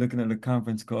looking at. You're looking at the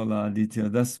conference call detail.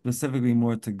 That's specifically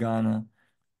more to Ghana.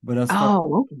 But as far as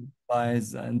Oh, okay.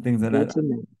 supplies and things like Good that, to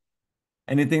know.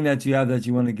 anything that you have that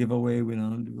you want to give away,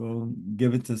 we'll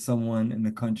give it to someone in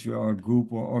the country or a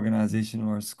group or organization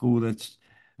or a school,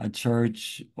 a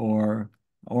church or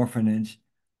orphanage.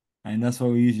 And that's why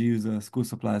we usually use school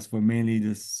supplies for, mainly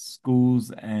the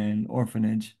schools and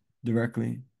orphanage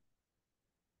directly.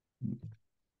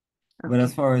 But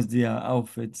as Okay. far as the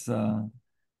outfits,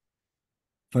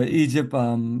 for Egypt,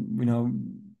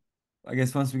 I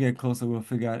guess once we get closer, we'll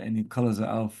figure out any colors or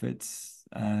outfits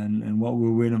and what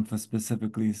we're waiting for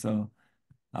specifically. So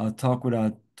I'll talk with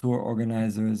our tour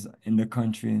organizers in the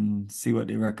country and see what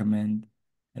they recommend.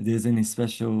 If there's any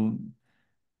special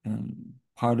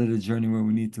part of the journey where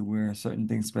we need to wear certain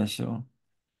things special.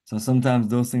 So sometimes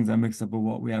those things are mixed up with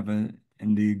what we have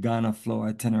in the Ghana flow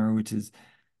itinerary, which is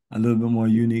a little bit more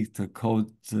unique to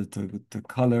code to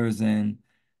colors and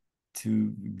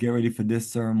to get ready for this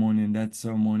ceremony and that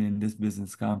ceremony and this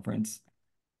business conference.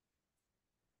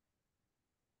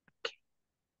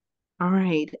 All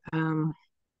right.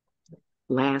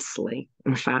 Lastly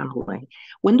and finally,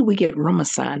 when do we get room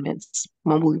assignments?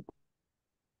 When we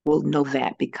will know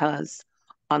that because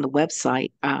on the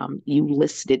website, you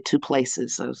listed two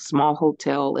places, a small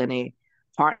hotel and a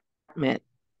apartment.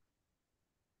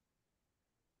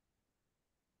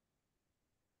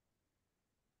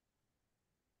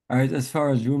 All right, as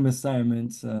far as room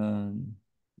assignments,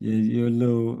 you're a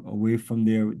little away from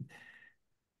there.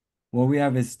 What we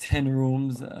have is 10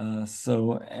 rooms,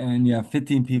 and you have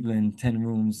 15 people in 10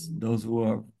 rooms. Those who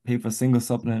are pay for single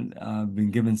supplement.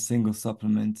 Been given single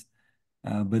supplements,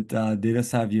 but they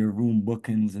just have your room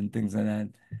bookings and things like that.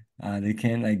 They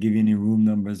can't like give you any room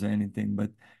numbers or anything,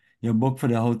 but you're booked for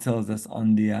the hotels that's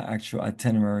on the actual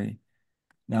itinerary.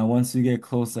 Now, once we get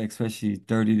close, like especially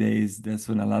 30 days, that's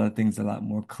when a lot of things are a lot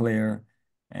more clear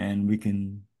and we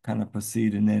can kind of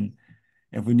proceed. And then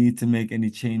if we need to make any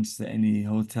change to any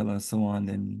hotel or so on,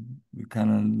 then we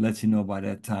kind of let you know by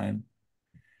that time.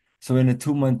 So in a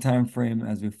 2 month time frame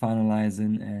as we're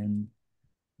finalizing, and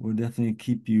we'll definitely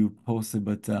keep you posted.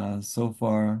 But so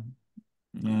far,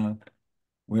 uh,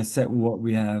 we're set with what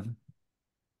we have.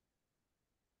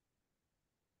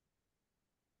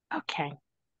 Okay.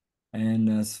 And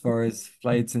as far as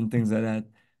flights and things like that,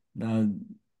 uh,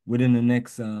 within the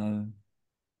next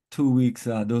 2 weeks,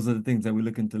 those are the things that we're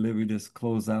looking to literally just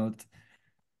close out.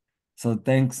 So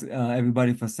thanks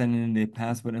everybody for sending in their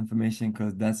passport information,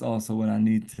 because that's also what I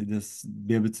need to just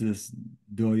be able to just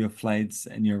do all your flights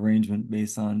and your arrangement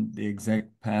based on the exact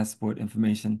passport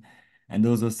information. And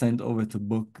those are sent over to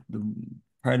book the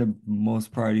probably the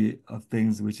most priority of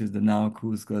things, which is the Now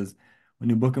cruise, because when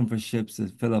you're booking for ships,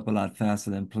 it fill up a lot faster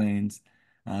than planes.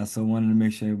 So I wanted to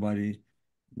make sure everybody,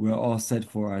 we're all set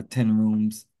for our 10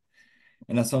 rooms.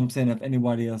 And that's what I'm saying. If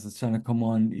anybody else is trying to come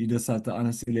on, you just have to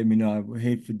honestly let me know. I would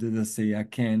hate for to just say I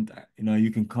can't.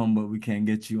 You can come, but we can't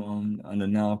get you on the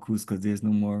Nile cruise because there's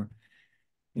no more.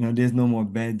 There's no more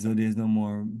beds, or there's no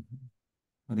more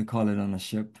what they call it on a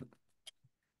ship.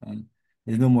 Um,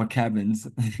 there's no more cabins.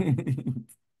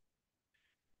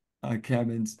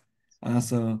 Cabins.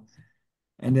 So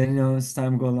and then as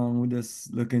time go along, we're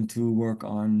just looking to work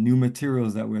on new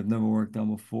materials that we've never worked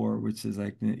on before, which is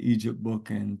like the Egypt book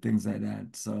and things like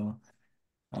that. So.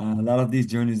 A lot of these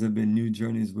journeys have been new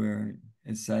journeys where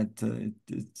it's sad to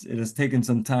it has taken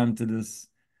some time to just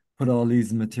put all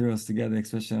these materials together,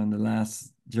 especially on the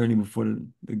last journey before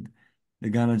the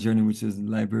Ghana journey, which is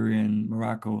Liberia and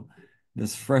Morocco.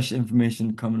 There's fresh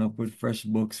information coming up with fresh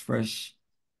books, fresh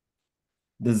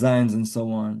designs, and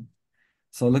so on.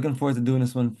 So looking forward to doing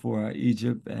this one for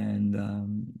Egypt, and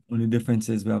only difference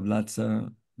is we have lots of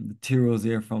materials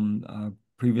here from our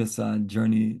previous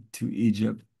journey to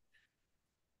Egypt.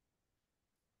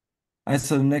 All right,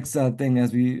 so the next thing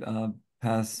as we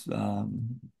pass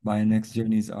by next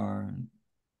journeys are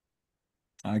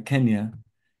Kenya.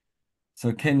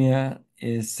 So Kenya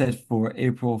is set for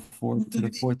April 4th to the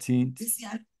 14th.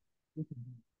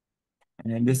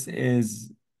 And this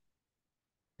is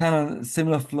kind of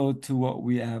similar flow to what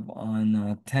we have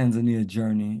on Tanzania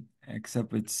journey,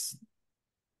 except it's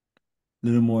a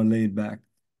little more laid back.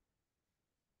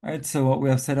 All right, so what we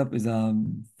have set up is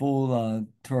full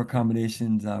tour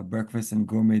accommodations, breakfast and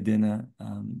gourmet dinner,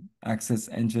 access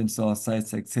entrance to all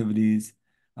sites, activities,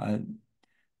 uh,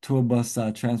 tour bus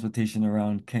transportation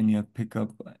around Kenya, pick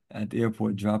up at the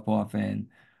airport, drop off, and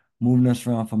moving us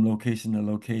around from location to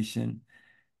location.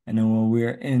 And then when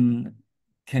we're in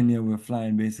Kenya, we're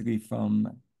flying basically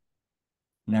from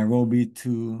Nairobi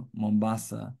to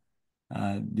Mombasa.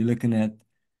 You're looking at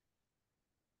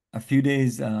a few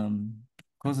days,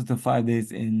 closer to 5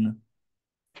 days in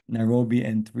Nairobi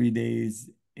and 3 days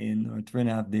or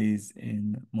 3.5 days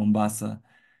in Mombasa.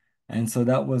 And so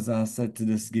that was set to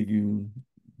just give you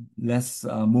less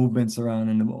movements around,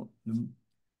 and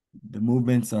the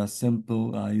movements are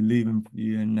simple.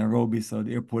 You're in Nairobi, so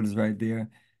the airport is right there.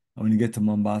 And when you get to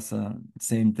Mombasa,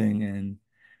 same thing. And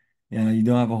you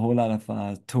don't have a whole lot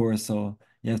of tourists, so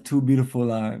you have two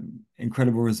beautiful,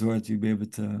 incredible resorts. You'll be able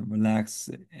to relax,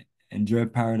 enjoy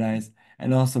paradise,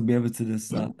 and also be able to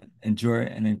just enjoy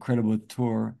an incredible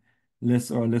tour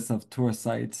list of tour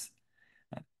sites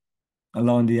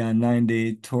along the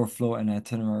 9-day tour flow and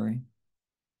itinerary.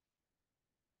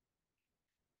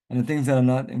 And the things that are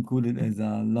not included is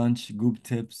lunch, group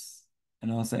tips,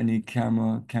 and also any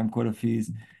camcorder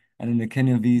fees. And then the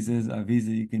Kenya visas, a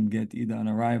visa you can get either on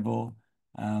arrival,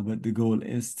 but the goal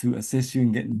is to assist you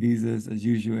in getting visas as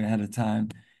usual ahead of time.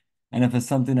 And if it's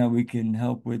something that we can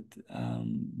help with,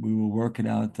 we will work it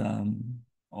out.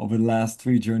 Over the last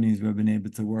 3 journeys, we've been able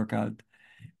to work out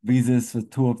visas for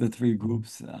 2 of the 3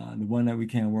 groups. The one that we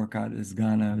can't work out is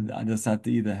Ghana. I just have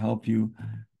to either help you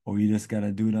or you just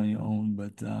gotta do it on your own.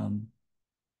 But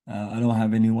I don't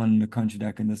have anyone in the country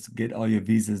that can just get all your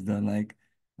visas done,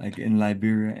 like in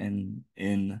Liberia and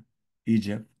in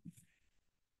Egypt.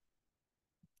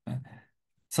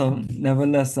 So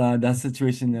nevertheless, that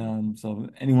situation, so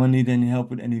anyone need any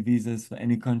help with any visas for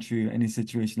any country or any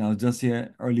situation, I was just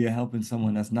here earlier helping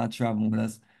someone that's not traveling with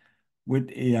us with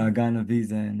a Ghana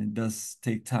visa, and it does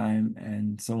take time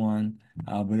and so on.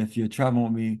 But if you're traveling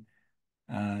with me,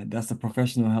 That's the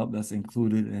professional help that's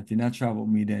included. And if you're not travel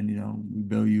with me, then we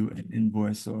bill you an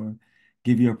invoice or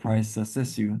give you a price to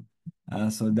assist you.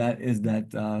 So that is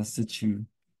that situation.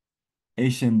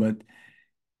 But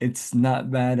it's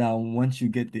not bad. Once you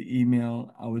get the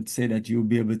email, I would say that you'll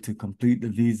be able to complete the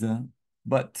visa.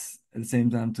 But at the same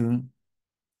time, too,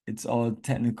 it's all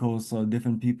technical, so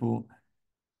different people,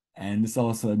 and it's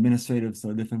also administrative,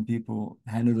 so different people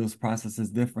handle those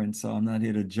processes different. So I'm not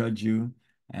here to judge you,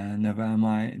 and never am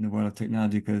I in the world of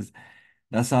technology, because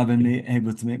that's how I've been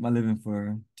able to make my living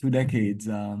for 2 decades.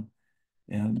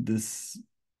 This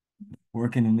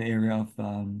working in the area of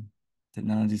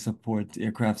technology support,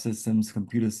 aircraft systems,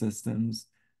 computer systems,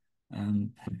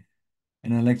 um,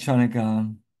 and electronic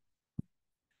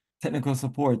technical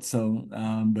support. So,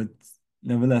 but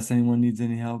nevertheless, anyone needs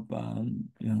any help,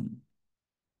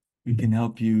 we can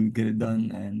help you get it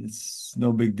done, and it's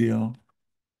no big deal.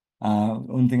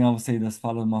 One thing I would say, that's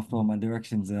follow my flow, my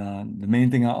directions. The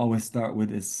main thing I always start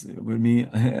with is with me.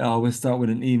 I always start with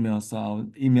an email, so I'll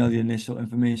email the initial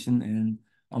information, and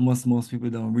almost most people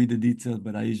don't read the details,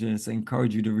 but I usually just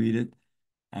encourage you to read it,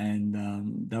 and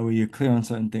that way you're clear on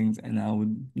certain things, and I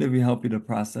would literally help you to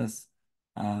process,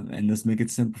 and just make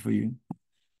it simple for you.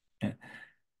 Yeah.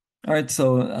 All right,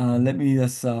 so let me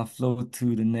just flow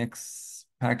to the next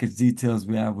package details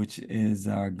we have, which is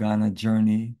our Ghana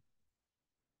journey.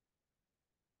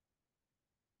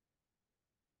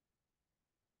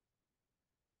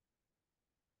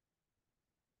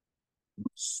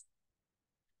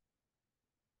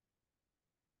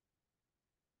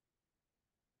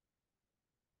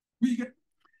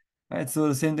 All right, so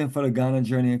the same thing for the Ghana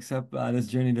journey, except this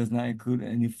journey does not include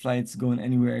any flights going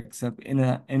anywhere except in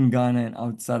Ghana and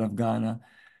outside of Ghana.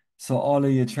 So all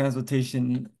of your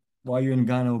transportation while you're in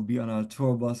Ghana will be on a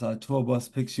tour bus. Our tour bus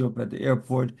picks you up at the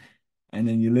airport, and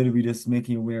then you're literally just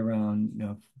making your way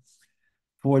around,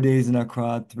 4 days in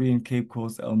Accra, 3 in Cape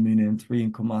Coast, Elmina, and 3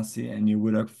 in Kumasi, and you're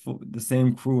with the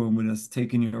same crew, and we're just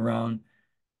taking you around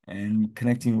and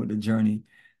connecting with the journey.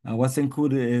 What's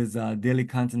included is daily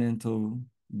continental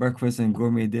breakfast and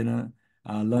gourmet dinner.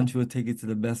 Lunch will take you to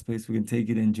the best place we can take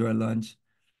you to enjoy lunch.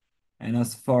 And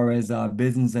as far as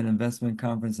business and investment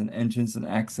conference and entrance and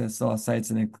access to all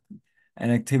sites and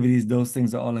activities, those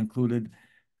things are all included.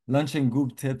 Lunch and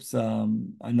group tips are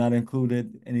not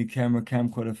included. Any camera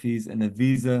camcorder fees, and the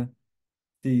visa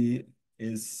fee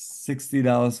is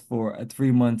 $60 for a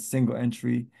 3-month single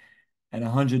entry, and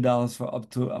 $100 for up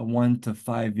to a 1 to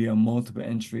 5 year multiple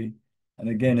entry. And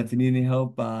again, if you need any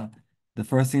help, the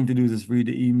first thing to do is just read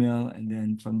the email, and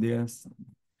then from there,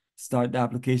 start the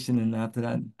application. And after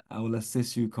that, I will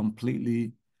assist you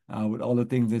completely with all the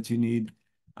things that you need.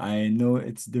 I know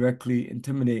it's directly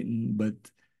intimidating, but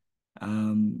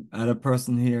I had a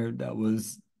person here that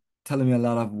was telling me a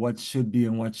lot of what should be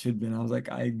and what should be. And I was like,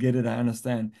 I get it, I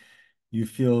understand. You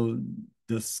feel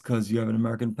just because you have an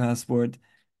American passport,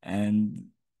 and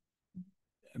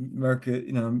America,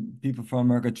 people from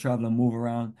America travel and move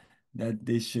around, that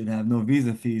they should have no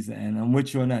visa fees. And I'm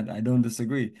with you on that. I don't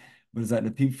disagree. But it's like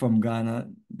the people from Ghana,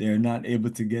 they're not able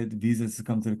to get visas to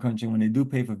come to the country. When they do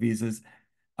pay for visas,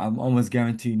 I'm almost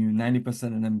guaranteeing you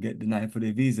 90% of them get denied for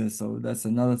their visas. So that's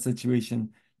another situation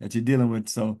that you're dealing with.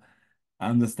 So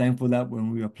I'm just thankful that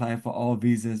when we apply for all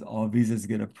visas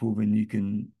get approved, and you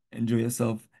can enjoy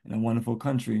yourself in a wonderful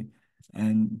country.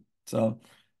 And so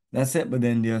that's it. But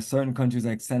then there are certain countries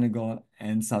like Senegal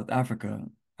and South Africa,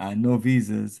 no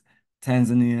visas.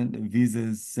 Tanzania, the visa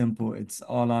is simple. It's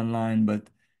all online. But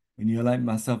when you're like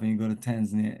myself and you go to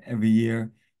Tanzania every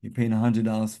year, you're paying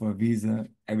 $100 for a visa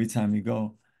every time you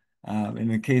go. In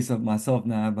the case of myself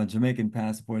now, I have a Jamaican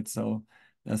passport, so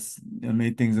that's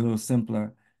made things a little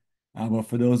simpler. But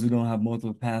for those who don't have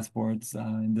multiple passports,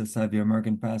 and just have your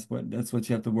American passport, that's what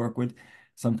you have to work with.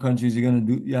 Some countries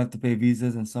you have to pay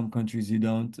visas, and some countries you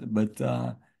don't. But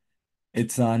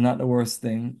it's not the worst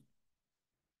thing.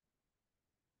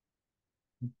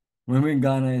 When we're in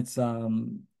Ghana, it's a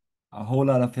whole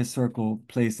lot of historical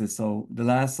places. So the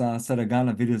last set of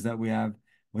Ghana videos that we have,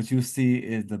 what you see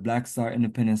is the Black Star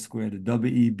Independence Square, the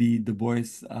W.E.B. Du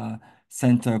Bois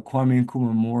Center, Kwame Nkrumah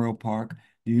Memorial Park,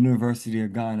 the University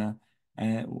of Ghana,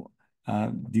 and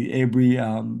the Abri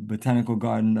Botanical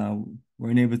Garden.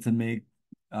 Weren't able to make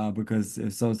because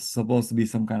it's supposed to be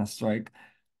some kind of strike.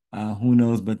 Who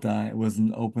knows, but it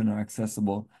wasn't open or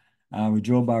accessible. We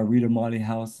drove by Rita Marley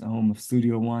House, home of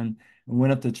Studio One. We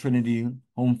went up to Trinity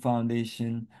Home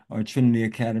Foundation or Trinity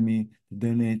Academy to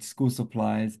donate school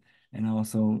supplies, and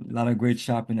also a lot of great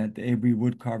shopping at the Avery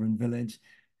Wood Carving Village.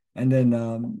 And then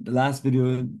the last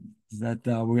video that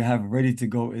we have ready to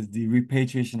go is the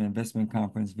Repatriation Investment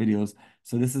Conference videos.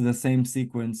 So this is the same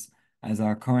sequence as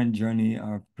our current journey,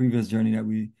 our previous journey that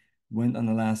we went on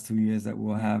the last 2 years that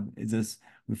we'll have. It's just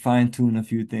we fine-tune a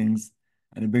few things.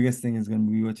 And the biggest thing is going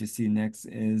to be what you see next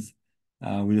is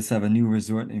we just have a new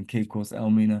resort in Cape Coast,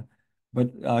 Elmina.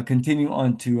 But continue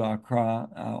on to Accra,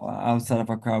 outside of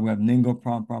Accra, we have Ningo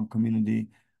Prom Prom community.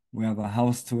 We have a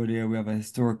house tour there. We have a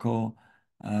historical,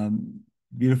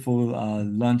 beautiful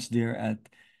lunch there at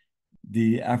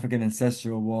the African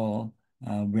Ancestral Wall.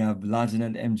 We have lodging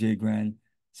at MJ Grand.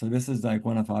 So this is like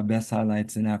one of our best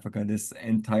highlights in Africa, this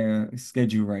entire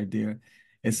schedule right there.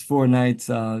 It's 4 nights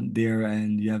there,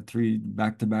 and you have three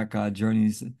back-to-back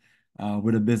journeys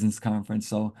with a business conference.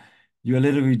 So you're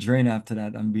literally drained after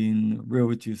that. I'm being real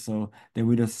with you. So then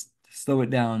we just slow it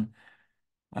down.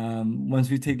 Once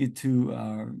we take it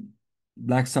to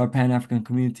Black Star Pan-African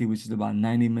Community, which is about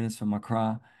 90 minutes from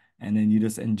Accra, and then you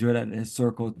just enjoy that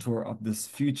historical tour of this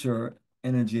future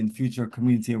energy and future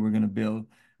community that we're gonna build.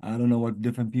 I don't know what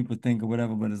different people think or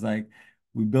whatever, but it's like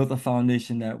we built a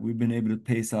foundation that we've been able to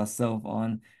pace ourselves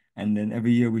on, and then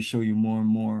every year we show you more and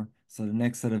more. So the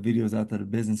next set of videos after the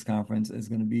business conference is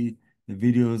gonna be the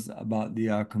videos about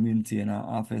the community in our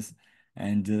office,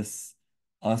 and just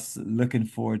us looking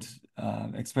forward,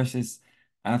 especially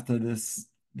after this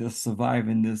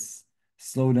surviving this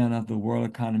slowdown of the world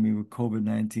economy with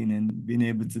COVID-19, and being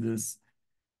able to just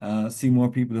see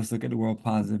more people just look at the world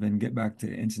positive and get back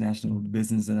to international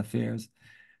business and affairs.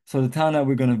 So the town that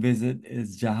we're going to visit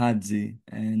is Jahadzi,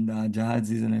 and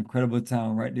Jahadzi is an incredible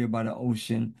town right there by the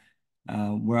ocean,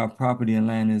 where our property and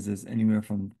land is anywhere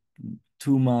from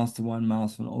 2 miles to 1 mile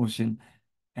from the ocean.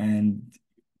 And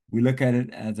we look at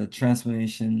it as a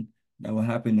transformation that will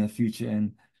happen in the future,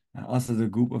 and us as a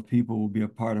group of people will be a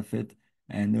part of it.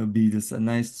 And it'll be just a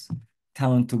nice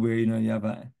talent to where, you have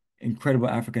an incredible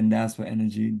African diaspora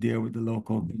energy there with the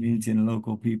local community and the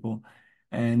local people,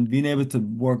 and being able to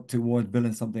work towards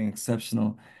building something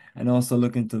exceptional, and also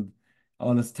look into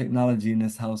all this technology in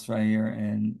this house right here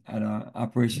and at our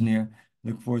operation here.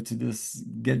 Look forward to just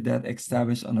get that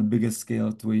established on a bigger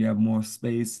scale to where you have more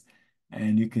space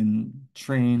and you can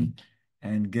train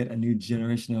and get a new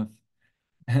generation of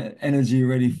energy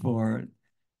ready for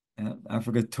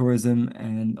Africa tourism,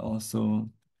 and also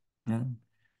uh,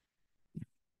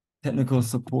 technical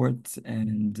support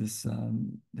and this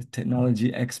the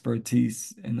technology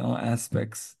expertise in all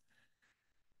aspects.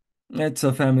 It's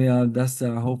a family. That's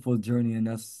a hopeful journey, and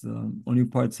that's only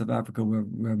parts of Africa where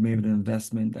we've made an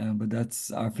investment. But that's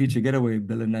our future getaway,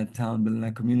 building that town, building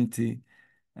that community,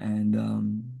 and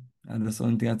that's the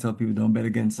only thing I tell people: don't bet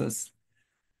against us.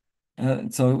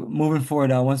 So moving forward,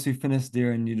 once we finish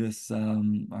there and you just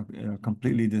are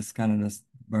completely just kind of just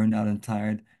burned out and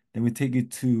tired, then we take you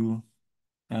to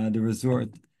the resort.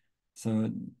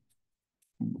 So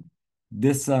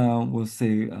this we'll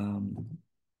say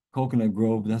Coconut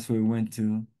Grove. That's where we went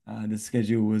to. The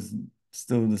schedule was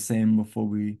still the same before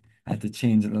we had to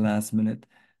change at the last minute.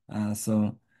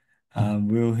 So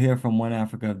we'll hear from One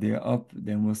Africa if they're up,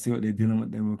 then we'll see what they're dealing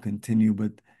with, then we'll continue.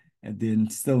 But if they're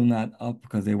still not up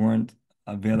because they weren't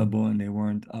available and they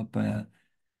weren't up,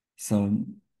 so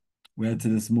we had to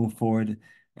just move forward.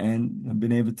 And I've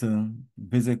been able to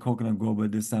visit Coconut Grove,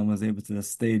 but this time I was able to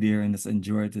just stay there and just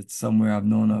enjoy it. It's somewhere I've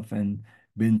known of and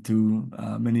been to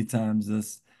many times.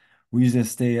 Just we usually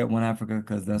stay at One Africa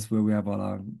because that's where we have all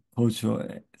our cultural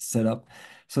set up.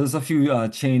 So there's a few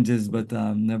changes, but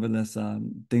nevertheless,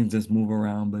 things just move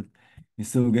around, but you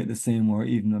still get the same or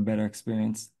even a better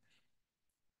experience.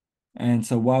 And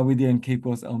so while we're there in Cape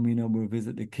Coast, Elmina, we'll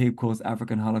visit the Cape Coast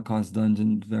African Holocaust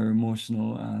Dungeon. Very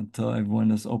emotional. Tell everyone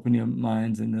just open your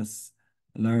minds and just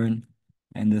learn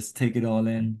and just take it all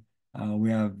in.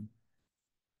 We have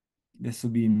this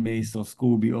will be in May, so school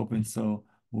will be open. So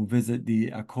we'll visit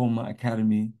the Akoma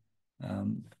Academy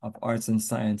of Arts and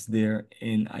Science there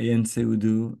in Ayense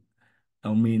Udu,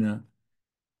 Elmina.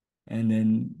 And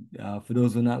then for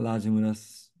those who are not lodging with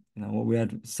us, what we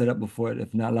had set up before,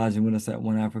 if not lodging with us at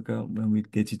One Africa, when we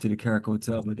get you to the Carrick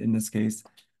Hotel, but in this case,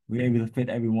 we're able to fit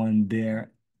everyone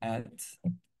there at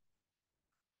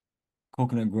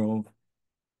Coconut Grove.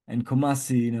 And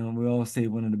Kumasi, we all say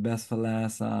one of the best for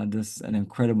last, just an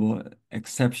incredible,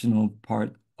 exceptional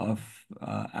part of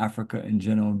Africa in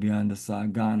general, beyond this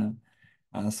Ghana.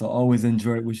 So always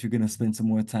enjoy it. Wish you're gonna spend some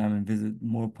more time and visit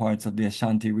more parts of the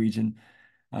Ashanti region.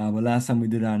 But last time we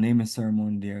did our naming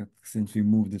ceremony there, since we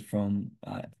moved it from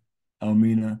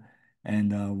Elmina,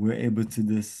 and we're able to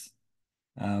this,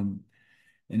 um,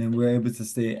 and then we're able to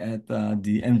stay at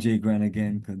the MJ Grand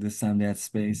again because this time they had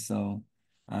space. So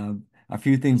a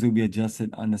few things will be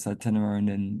adjusted on this itinerary, and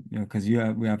then because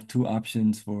we have two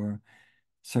options for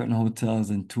certain hotels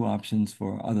and two options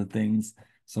for other things.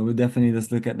 So we definitely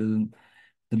just look at the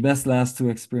best last two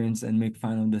experience and make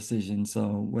final decisions. So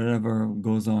whatever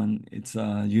goes on, it's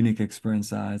a unique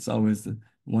experience. It's always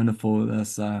wonderful.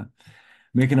 That's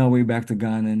making our way back to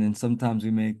Ghana, and then sometimes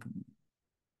we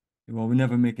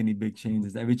never make any big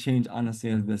changes. Every change, honestly,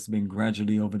 has just been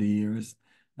gradually over the years.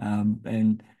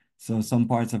 And so some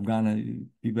parts of Ghana,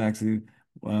 people actually,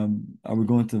 are we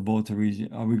going to the Volta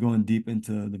region? Are we going deep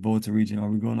into the Volta region? Are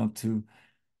we going up to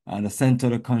the center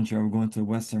of the country? Are we going to the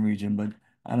western region? But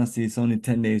honestly, it's only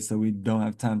 10 days, so we don't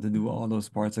have time to do all those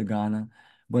parts of Ghana.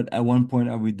 But at one point,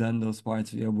 have we done those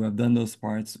parts? Yeah, we have done those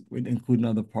parts, with including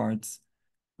other parts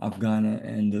of Ghana,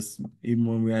 and this even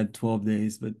when we had 12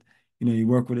 days. But you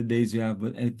work with the days you have.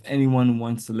 But if anyone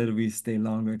wants to literally stay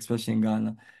longer, especially in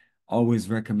Ghana, always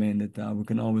recommend that we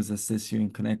can always assist you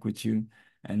and connect with you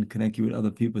and connect you with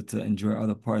other people to enjoy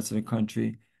other parts of the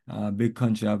country. Big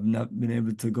country. I've not been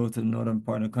able to go to the northern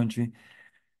part of the country,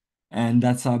 and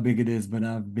that's how big it is. But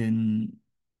I've been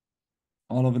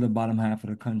all over the bottom half of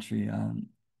the country.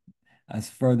 As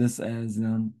furthest as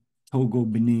Togo,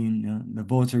 Benin, the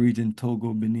Volta region,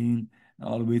 Togo, Benin,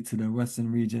 all the way to the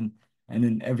western region, and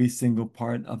in every single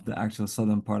part of the actual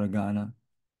southern part of Ghana.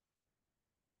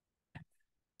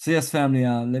 So yes, family,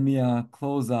 let me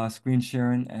close screen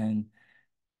sharing, and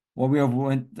what we have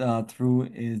went through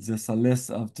is just a list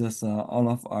of just all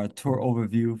of our tour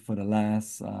overview for the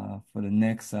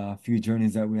next few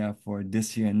journeys that we have for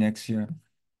this year and next year.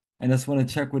 I just want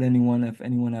to check with anyone if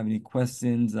anyone have any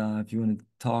questions, if you want to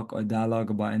talk or dialogue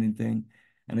about anything.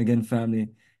 And again, family,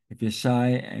 if you're shy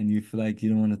and you feel like you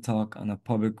don't want to talk on a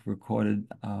public recorded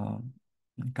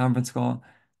conference call,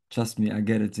 trust me, I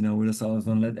get it. We just always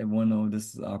want to let everyone know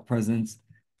this is our presence.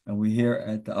 And we're here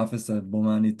at the office of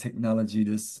Bomani Technology,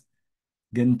 just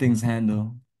getting things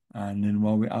handled. And then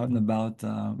while we're out and about,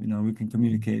 we can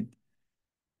communicate.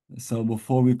 So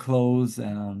before we close,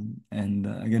 and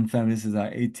again, family, this is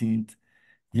our 18th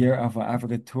year of our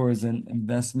Africa tourism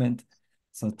investment.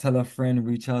 So tell a friend,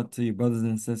 reach out to your brothers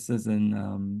and sisters,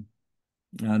 and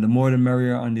the more the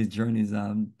merrier on these journeys.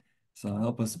 So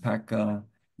help us pack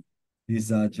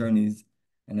these journeys.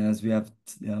 And as we have,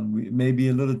 we may be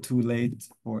a little too late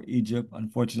for Egypt,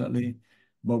 unfortunately,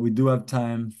 but we do have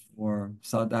time for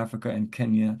South Africa and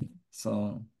Kenya.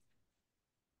 So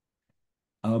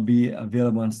I'll be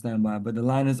available on standby, but the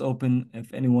line is open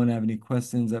if anyone have any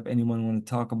questions, if anyone want to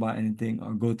talk about anything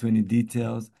or go to any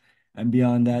details. And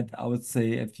beyond that, I would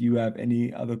say if you have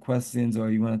any other questions or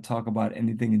you want to talk about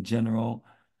anything in general,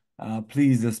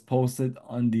 please just post it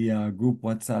on the group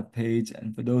WhatsApp page.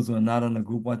 And for those who are not on the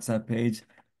group WhatsApp page,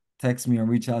 text me or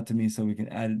reach out to me so we can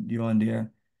add you on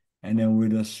there. And then we'll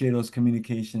just share those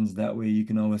communications. That way you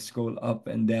can always scroll up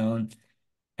and down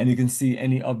and you can see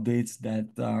any updates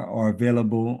that are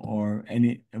available or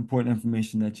any important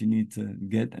information that you need to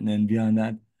get. And then beyond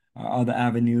that, our other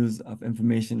avenues of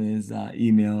information is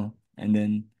email and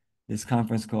then this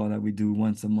conference call that we do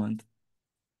once a month.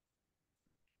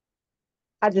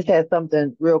 I just had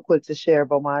something real quick to share,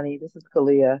 Bomani. This is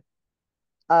Kalia.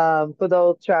 For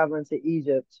those traveling to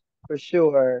Egypt, for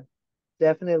sure,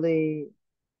 definitely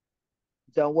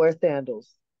don't wear sandals.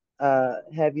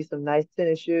 Have you some nice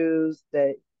tennis shoes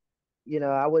that,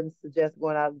 I wouldn't suggest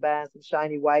going out and buying some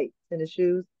shiny white tennis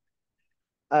shoes.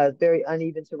 Very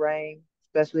uneven terrain,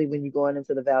 especially when you're going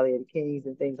into the Valley of the Kings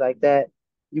and things like that.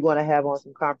 You want to have on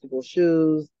some comfortable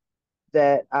shoes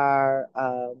that are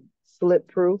slip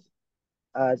proof,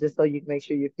 just so you can make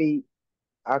sure your feet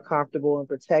are comfortable and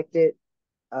protected.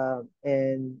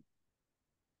 And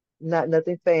not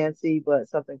nothing fancy, but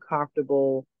something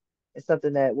comfortable and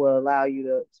something that will allow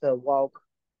you to walk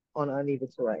on uneven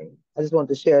terrain. I just wanted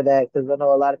to share that because I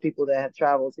know a lot of people that have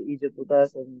traveled to Egypt with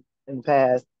us in the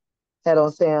past had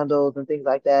on sandals and things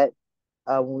like that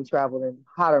when we traveled in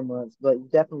hotter months, but you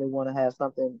definitely want to have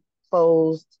something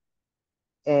closed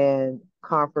and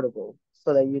comfortable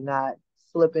so that you're not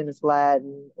slipping and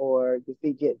sliding or your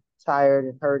feet get tired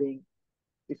and hurting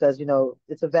because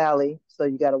it's a valley, so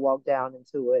you got to walk down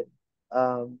into it.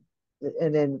 Um,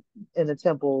 and then in the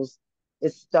temples,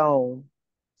 it's stone,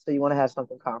 so you want to have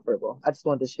something comfortable. I just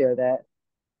wanted to share that.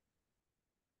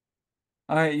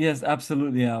 All right, yes,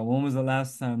 absolutely. When was the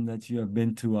last time that you have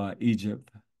been to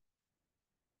Egypt?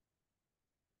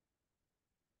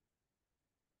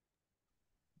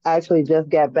 I actually just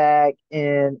got back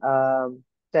in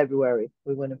February.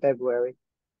 We went in February.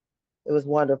 It was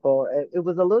wonderful. It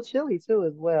was a little chilly too,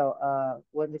 as well.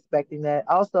 Wasn't expecting that.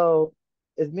 Also,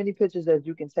 as many pictures as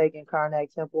you can take in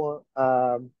Karnak Temple,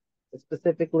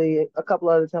 specifically a couple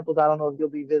other temples. I don't know if you'll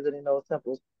be visiting those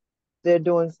temples. They're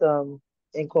doing some,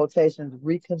 in quotations,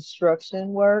 reconstruction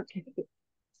work.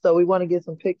 So we want to get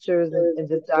some pictures and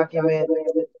just document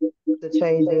the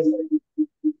changes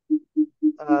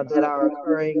that are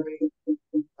occurring.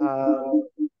 Um,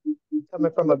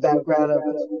 Coming from a background of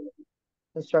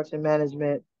construction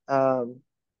management,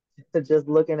 just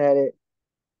looking at it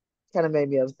kind of made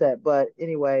me upset. But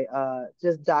anyway,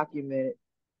 just document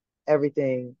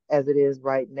everything as it is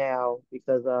right now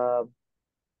because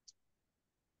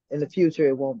in the future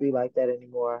it won't be like that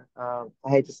anymore. I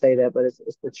hate to say that, but it's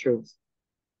the truth,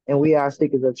 and we are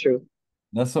seekers of truth.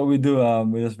 That's what we do.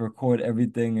 We just record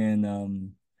everything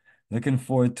and looking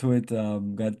forward to it.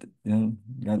 Got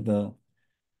the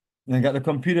got the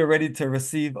computer ready to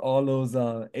receive all those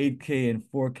 8K and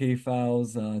 4K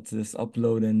files to just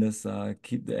upload and just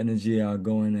keep the energy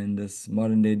going and this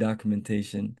modern day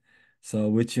documentation. So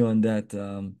with you on that,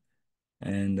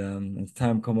 and as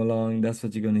time come along, that's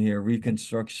what you're gonna hear,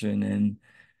 reconstruction. And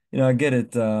I get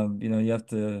it.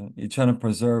 You're trying to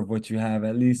preserve what you have.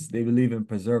 At least they believe in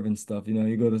preserving stuff.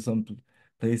 You go to some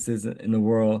places in the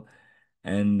world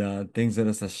and things are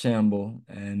just a shamble.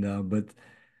 And but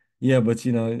yeah, but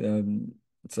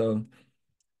so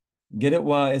get it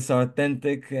while it's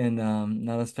authentic and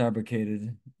not as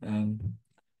fabricated.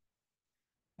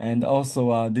 And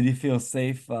also, did you feel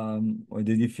safe, or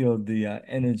did you feel the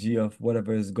energy of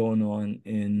whatever is going on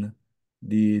in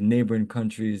the neighboring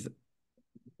countries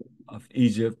of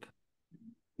Egypt?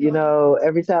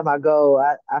 Every time I go,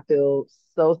 I feel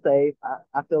so safe.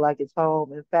 I feel like it's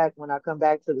home. In fact, when I come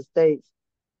back to the States,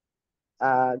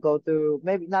 go through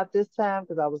maybe not this time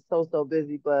because I was so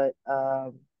busy, but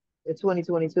in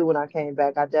 2022 when I came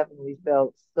back, I definitely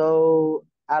felt so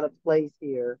out of place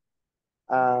here.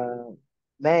 Uh,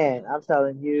 Man, I'm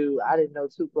telling you, I didn't know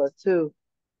two plus two.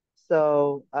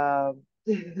 So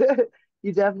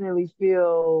you definitely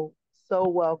feel so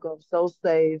welcome, so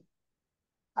safe.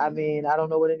 I mean, I don't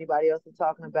know what anybody else is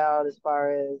talking about as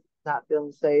far as not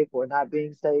feeling safe or not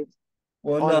being safe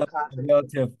Well, on the no, continent.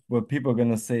 relative, what people are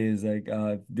gonna say is like,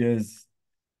 if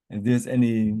there's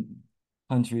any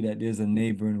country that there's a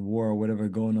neighboring war or whatever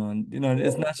going on,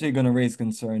 it's naturally gonna raise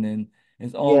concern, and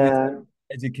it's always Yeah,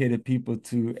 educated people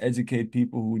to educate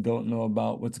people who don't know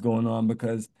about what's going on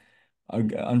because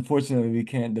unfortunately, we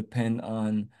can't depend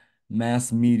on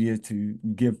mass media to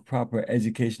give proper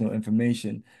educational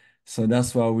information. So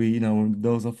that's why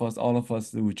those of us, all of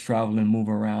us who travel and move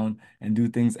around and do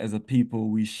things as a people,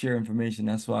 we share information.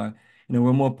 That's why,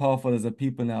 we're more powerful as a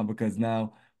people now because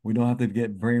now we don't have to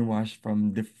get brainwashed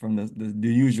from the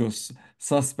usual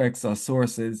suspects or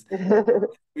sources.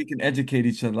 We can educate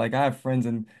each other. Like I have friends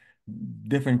in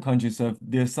different countries, so if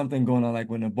there's something going on, like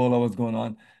when Ebola was going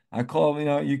on,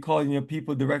 you call your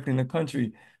people directly in the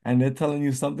country, and they're telling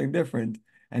you something different.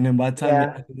 And then by the time you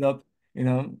yeah, add it up,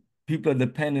 people are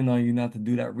depending on you not to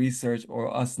do that research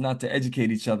or us not to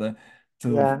educate each other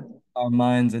to yeah, our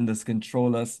minds and just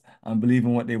control us and believe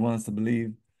in what they want us to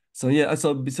believe. So yeah,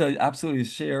 so absolutely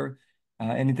share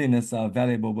anything that's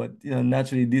valuable. But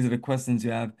naturally, these are the questions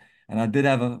you have. And I did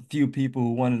have a few people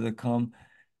who wanted to come,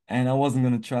 and I wasn't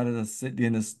gonna try to just sit there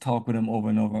and just talk with them over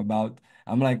and over about.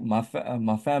 I'm like, my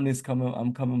family's coming,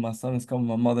 I'm coming, my son is coming,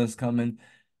 my mother's coming,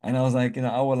 and I was like,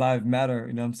 our lives matter.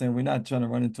 You know what I'm saying? We're not trying to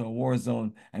run into a war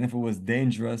zone, and if it was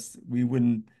dangerous, we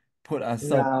wouldn't put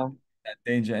ourselves in no, that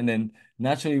danger, and then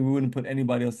naturally we wouldn't put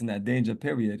anybody else in that danger.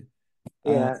 Period.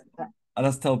 Uh, yeah, I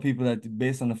just tell people that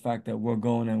based on the fact that we're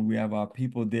going and we have our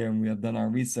people there and we have done our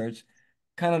research,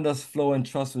 kind of just flow and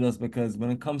trust with us because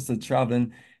when it comes to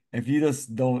traveling, if you're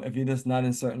just not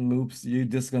in certain loops, you're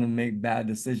just gonna make bad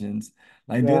decisions.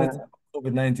 Like during the yeah, time of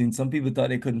COVID-19, some people thought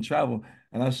they couldn't travel,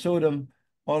 and I showed them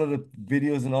all of the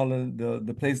videos and all of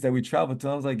the places that we traveled to.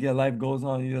 I was like, yeah, life goes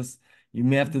on. You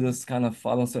may have to just kind of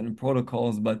follow certain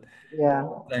protocols, but yeah,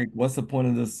 like, what's the point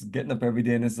of just getting up every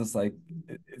day and it's just like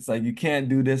it's like you can't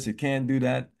do this, you can't do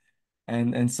that,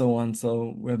 and so on.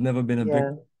 So we've never been a big,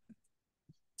 yeah,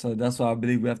 so that's why I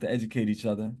believe we have to educate each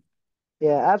other.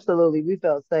 yeah, absolutely. We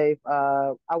felt safe.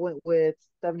 I went with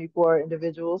 74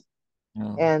 individuals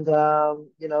Um, and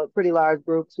pretty large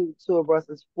group. Two of us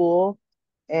is full,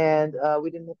 and we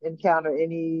didn't encounter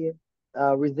any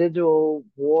residual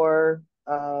war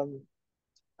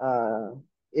uh,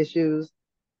 issues,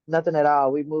 nothing at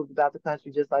all. We moved about the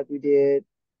country just like we did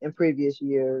in previous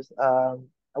years.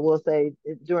 I will say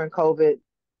during COVID,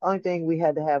 only thing we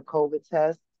had to have COVID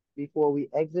tests before we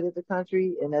exited the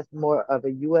country, and that's more of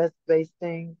a US based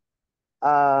thing.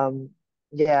 Um,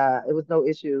 yeah, it was no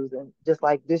issues. And just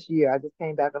like this year, I just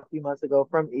came back a few months ago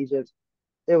from Egypt.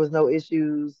 There was no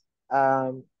issues.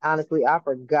 Honestly, I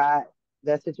forgot.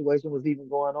 that situation was even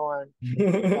going on across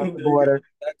the Very good. border.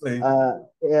 Exactly.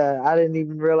 Yeah, I didn't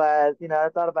even realize, I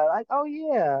thought about it like, oh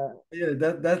yeah, Yeah,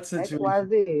 that situation.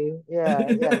 XYZ. Yeah,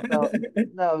 yeah.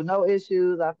 So no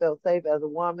issues. I felt safe as a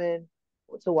woman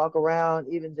to walk around,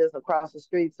 even just across the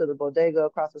street to the bodega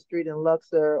across the street in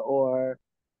Luxor, or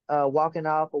walking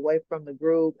off away from the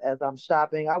group as I'm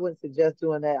shopping. I wouldn't suggest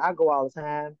doing that. I go all the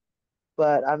time,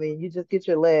 but I mean, you just get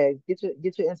your legs, get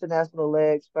your international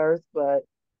legs first. But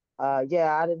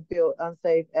yeah, I didn't feel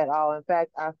unsafe at all. In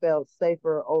fact, I felt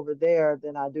safer over there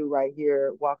than I do right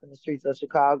here walking the streets of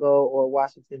Chicago or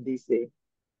Washington, D.C.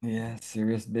 Yeah,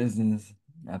 serious business.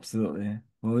 Absolutely.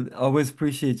 Well, always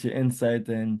appreciate your insight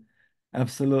and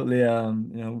absolutely,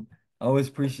 always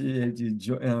appreciate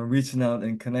you reaching out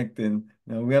and connecting.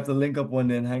 We have to link up one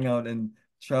day and hang out and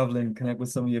travel and connect with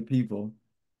some of your people.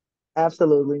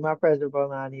 Absolutely. My pleasure,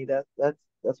 Bomani.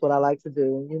 That's what I like to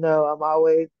do. And I'm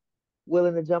always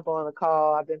willing to jump on a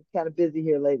call. I've been kind of busy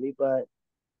here lately, but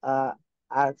uh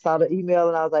I saw the email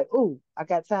and I was like, "Ooh, I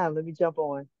got time. Let me jump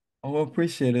on." Oh,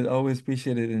 appreciate it. Always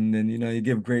appreciate it. And then, you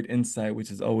give great insight,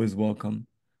 which is always welcome.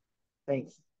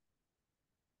 Thanks.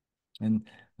 And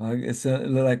it's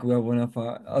look like we have one of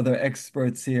our other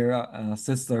experts here,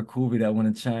 Sister Kubi, that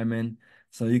want to chime in.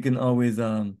 So you can always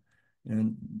you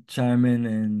know, chime in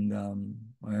and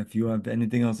or if you have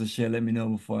anything else to share, let me know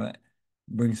before I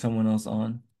bring someone else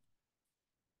on.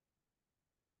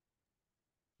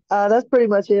 That's pretty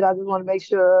much it. I just want to make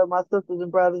sure my sisters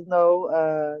and brothers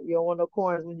know you don't want no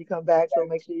corns when you come back, so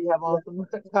make sure you have on some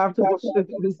comfortable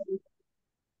shoes.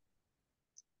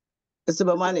 Mr.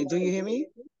 Bomani, do you hear me?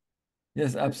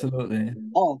 Yes, absolutely.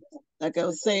 Oh, like I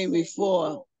was saying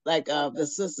before, like the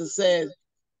sister said,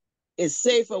 it's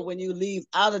safer when you leave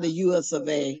out of the US of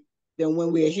A than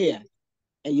when we're here.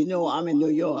 And I'm in New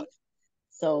York.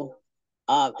 So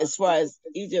as far as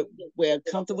Egypt, wear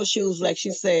comfortable shoes, like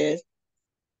she said,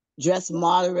 dress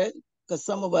moderate, because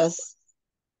some of us,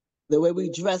 the way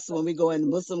we dress when we go in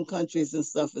Muslim countries and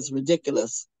stuff is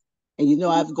ridiculous. And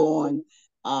I've gone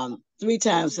 3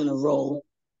 times in a row,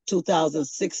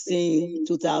 2016,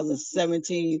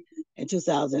 2017, and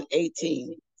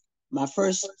 2018. My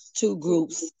first two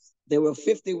groups, there were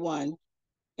 51,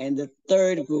 and the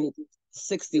third group,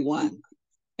 61.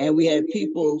 And we had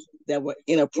people that were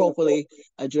inappropriately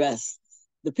addressed.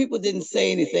 The people didn't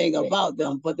say anything about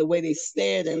them, but the way they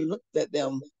stared and looked at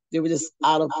them, they were just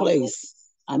out of place.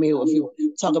 I mean, if you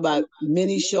talk about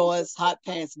mini shorts, hot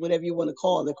pants, whatever you want to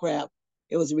call the crap,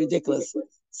 it was ridiculous.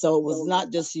 So it was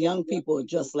not just young people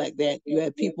just like that. You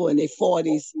had people in their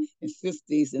 40s and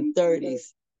 50s and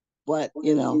 30s. But,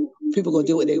 people going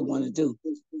to do what they want to do.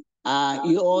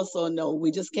 You also know we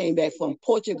just came back from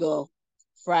Portugal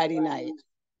Friday night.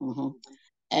 Mhm.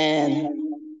 And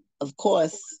of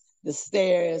course, the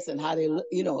stares and how they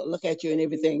look at you and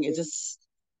everything is just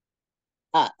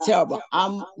terrible.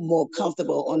 I'm more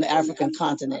comfortable on the African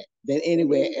continent than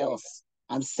anywhere else.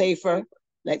 I'm safer.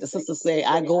 Like the sister say,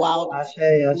 I go out Ashe,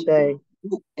 Ashe.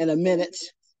 in a minute.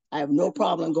 I have no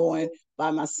problem going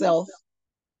by myself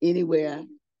anywhere.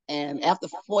 And after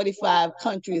 45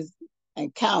 countries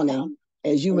and counting,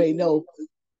 as you may know,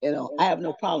 I have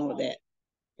no problem with that.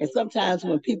 And sometimes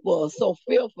when people are so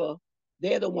fearful,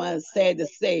 they're the ones sad to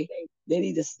say they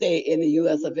need to stay in the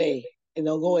US of A and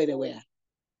don't go anywhere.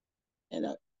 You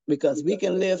know, because we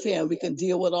can live here and we can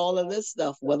deal with all of this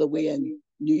stuff, whether we're in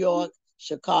New York,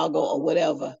 Chicago, or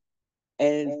whatever.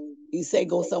 And you say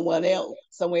go somewhere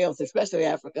else, especially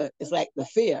Africa, it's like the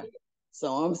fear.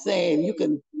 So I'm saying you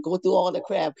can go through all the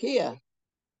crap here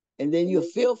and then you're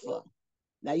fearful.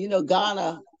 Now,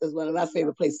 Ghana is one of my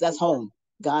favorite places. That's home,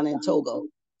 Ghana and Togo.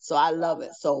 So I love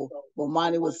it. So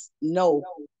Bomani was know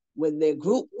when their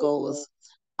group goes,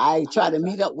 I try to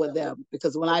meet up with them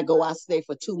because when I go, I stay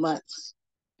for 2 months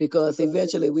because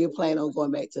eventually we're planning on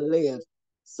going back to live.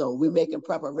 So we're making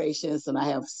preparations and I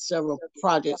have several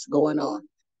projects going on.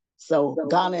 So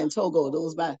Ghana and Togo,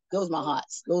 those my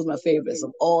hearts. Those my favorites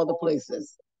of all the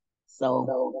places.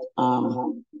 So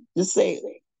just say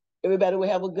everybody will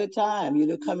have a good time.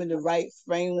 Come in the right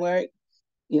framework,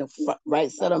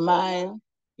 right set of mind.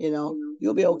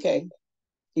 You'll be okay.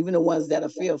 Even the ones that are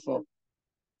fearful.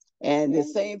 And the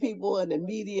same people in the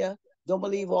media don't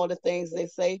believe all the things they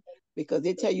say because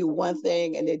they tell you one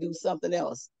thing and they do something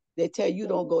else. They tell you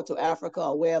don't go to Africa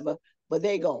or wherever, but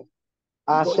they go.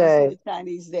 You go, you see Ashe. the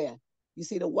Chinese there. You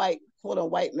see the quote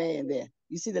unquote white man there.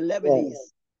 You see the Lebanese.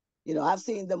 Yes. I've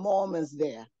seen the Mormons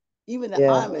there. Even the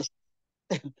Yeah. Amish,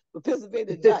 the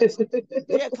Pennsylvania Dutch,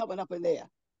 they're coming up in there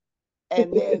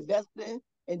and they're investing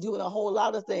and doing a whole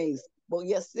lot of things. But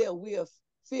yet still we are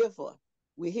fearful.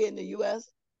 We're here in the US.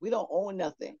 We don't own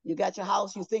nothing. You got your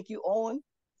house you think you own,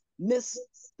 miss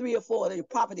 3 or 4 of your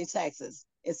property taxes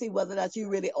and see whether or not you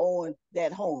really own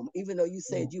that home, even though you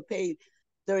said you paid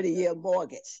 30-year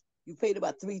mortgage. You paid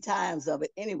about 3 times of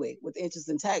it anyway with interest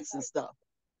and tax and stuff.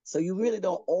 So you really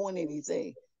don't own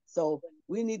anything. So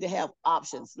we need to have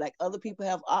options. Like other people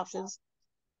have options.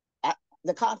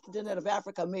 The continent of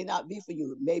Africa may not be for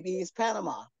you. Maybe it's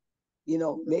Panama.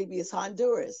 Maybe it's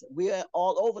Honduras. We're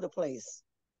all over the place.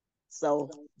 So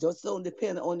just don't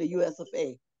depend on the US of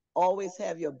A. Always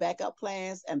have your backup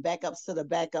plans and backups to the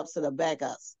backups to the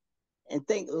backups. And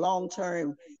think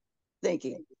long-term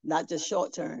thinking, not just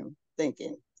short-term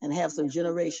thinking, and have some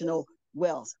generational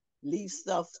wealth. Leave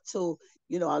stuff to,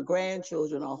 our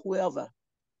grandchildren or whoever.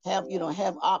 Have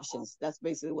options. That's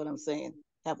basically what I'm saying.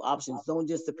 Have options. Don't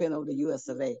just depend on the US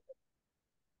of A.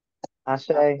 I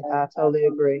totally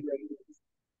agree.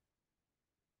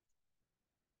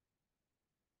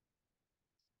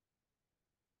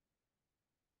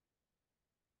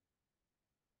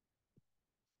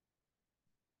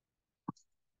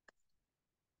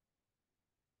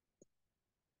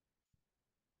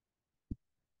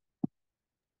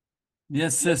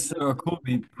 Yes, Sister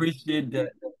Kobe, appreciate the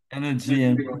energy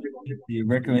and appreciate the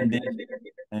recommendation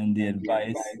and the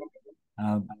advice.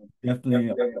 Uh, Definitely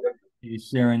appreciate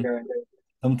sharing.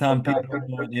 Sometimes people don't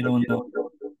know what they don't know.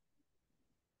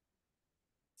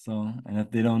 So, and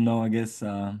if they don't know, I guess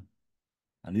at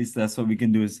least that's what we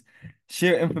can do is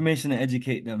share information and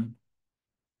educate them.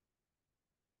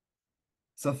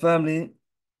 So, family,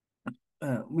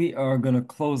 we are going to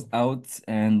close out.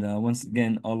 And once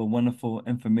again, all the wonderful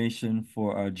information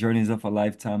for our Journeys of a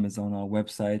Lifetime is on our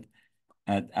website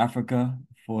at Africa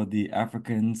for the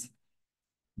Africans.org.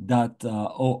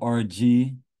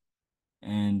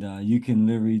 And you can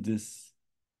literally just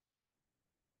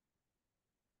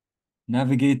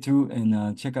navigate through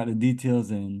and check out the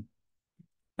details. And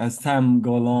as time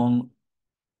go along,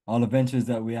 all the ventures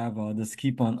that we have, just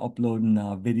keep on uploading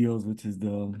videos, which is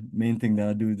the main thing that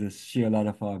I do, just share a lot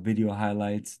of video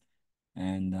highlights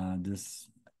and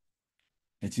just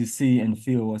that you see and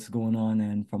feel what's going on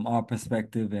and from our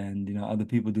perspective. And other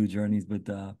people do journeys, but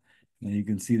you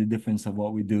can see the difference of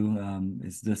what we do.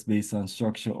 It's just based on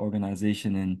structure,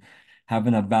 organization, and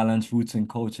having a balanced roots and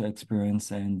culture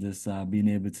experience, and just being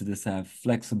able to just have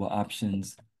flexible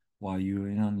options while you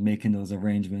making those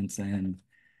arrangements. And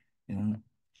you know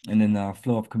and then our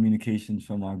flow of communications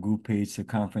from our group page to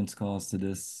conference calls to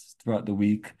this throughout the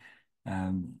week.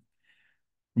 Um,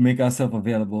 we make ourselves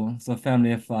available. So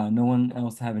family, if no one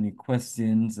else have any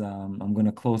questions, I'm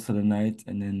gonna close for the night,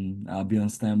 and then I'll be on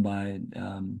standby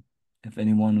if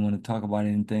anyone want to talk about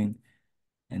anything,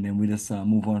 and then we just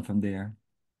move on from there.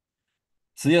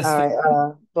 So yes, All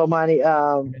right, Bomani,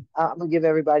 I'm gonna give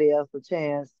everybody else a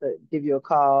chance to give you a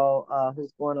call,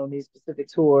 who's going on these specific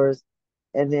tours.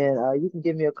 And then you can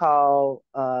give me a call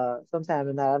sometime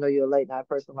tonight. I know you're a late night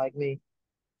person like me.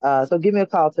 So give me a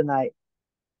call tonight.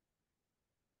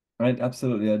 right,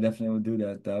 absolutely, I definitely will do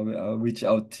that. I'll reach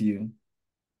out to you.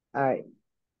 All right.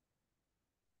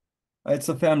 All right,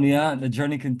 so family, yeah, the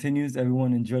journey continues.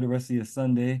 Everyone enjoy the rest of your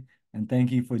Sunday, and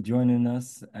thank you for joining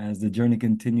us as the journey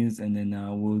continues. And then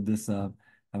we'll just have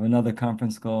another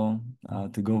conference call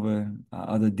to go over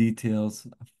other details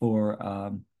for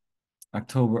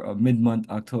October, mid-month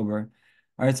October.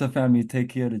 All right, so family, take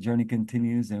care. The journey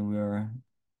continues, and we're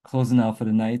closing out for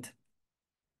the night.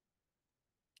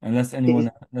 Peace.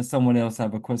 Unless someone else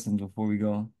have a question before we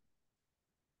go.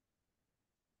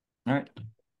 All right. All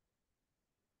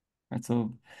right,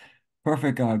 so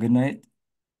perfect. Good night.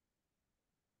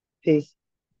 Peace.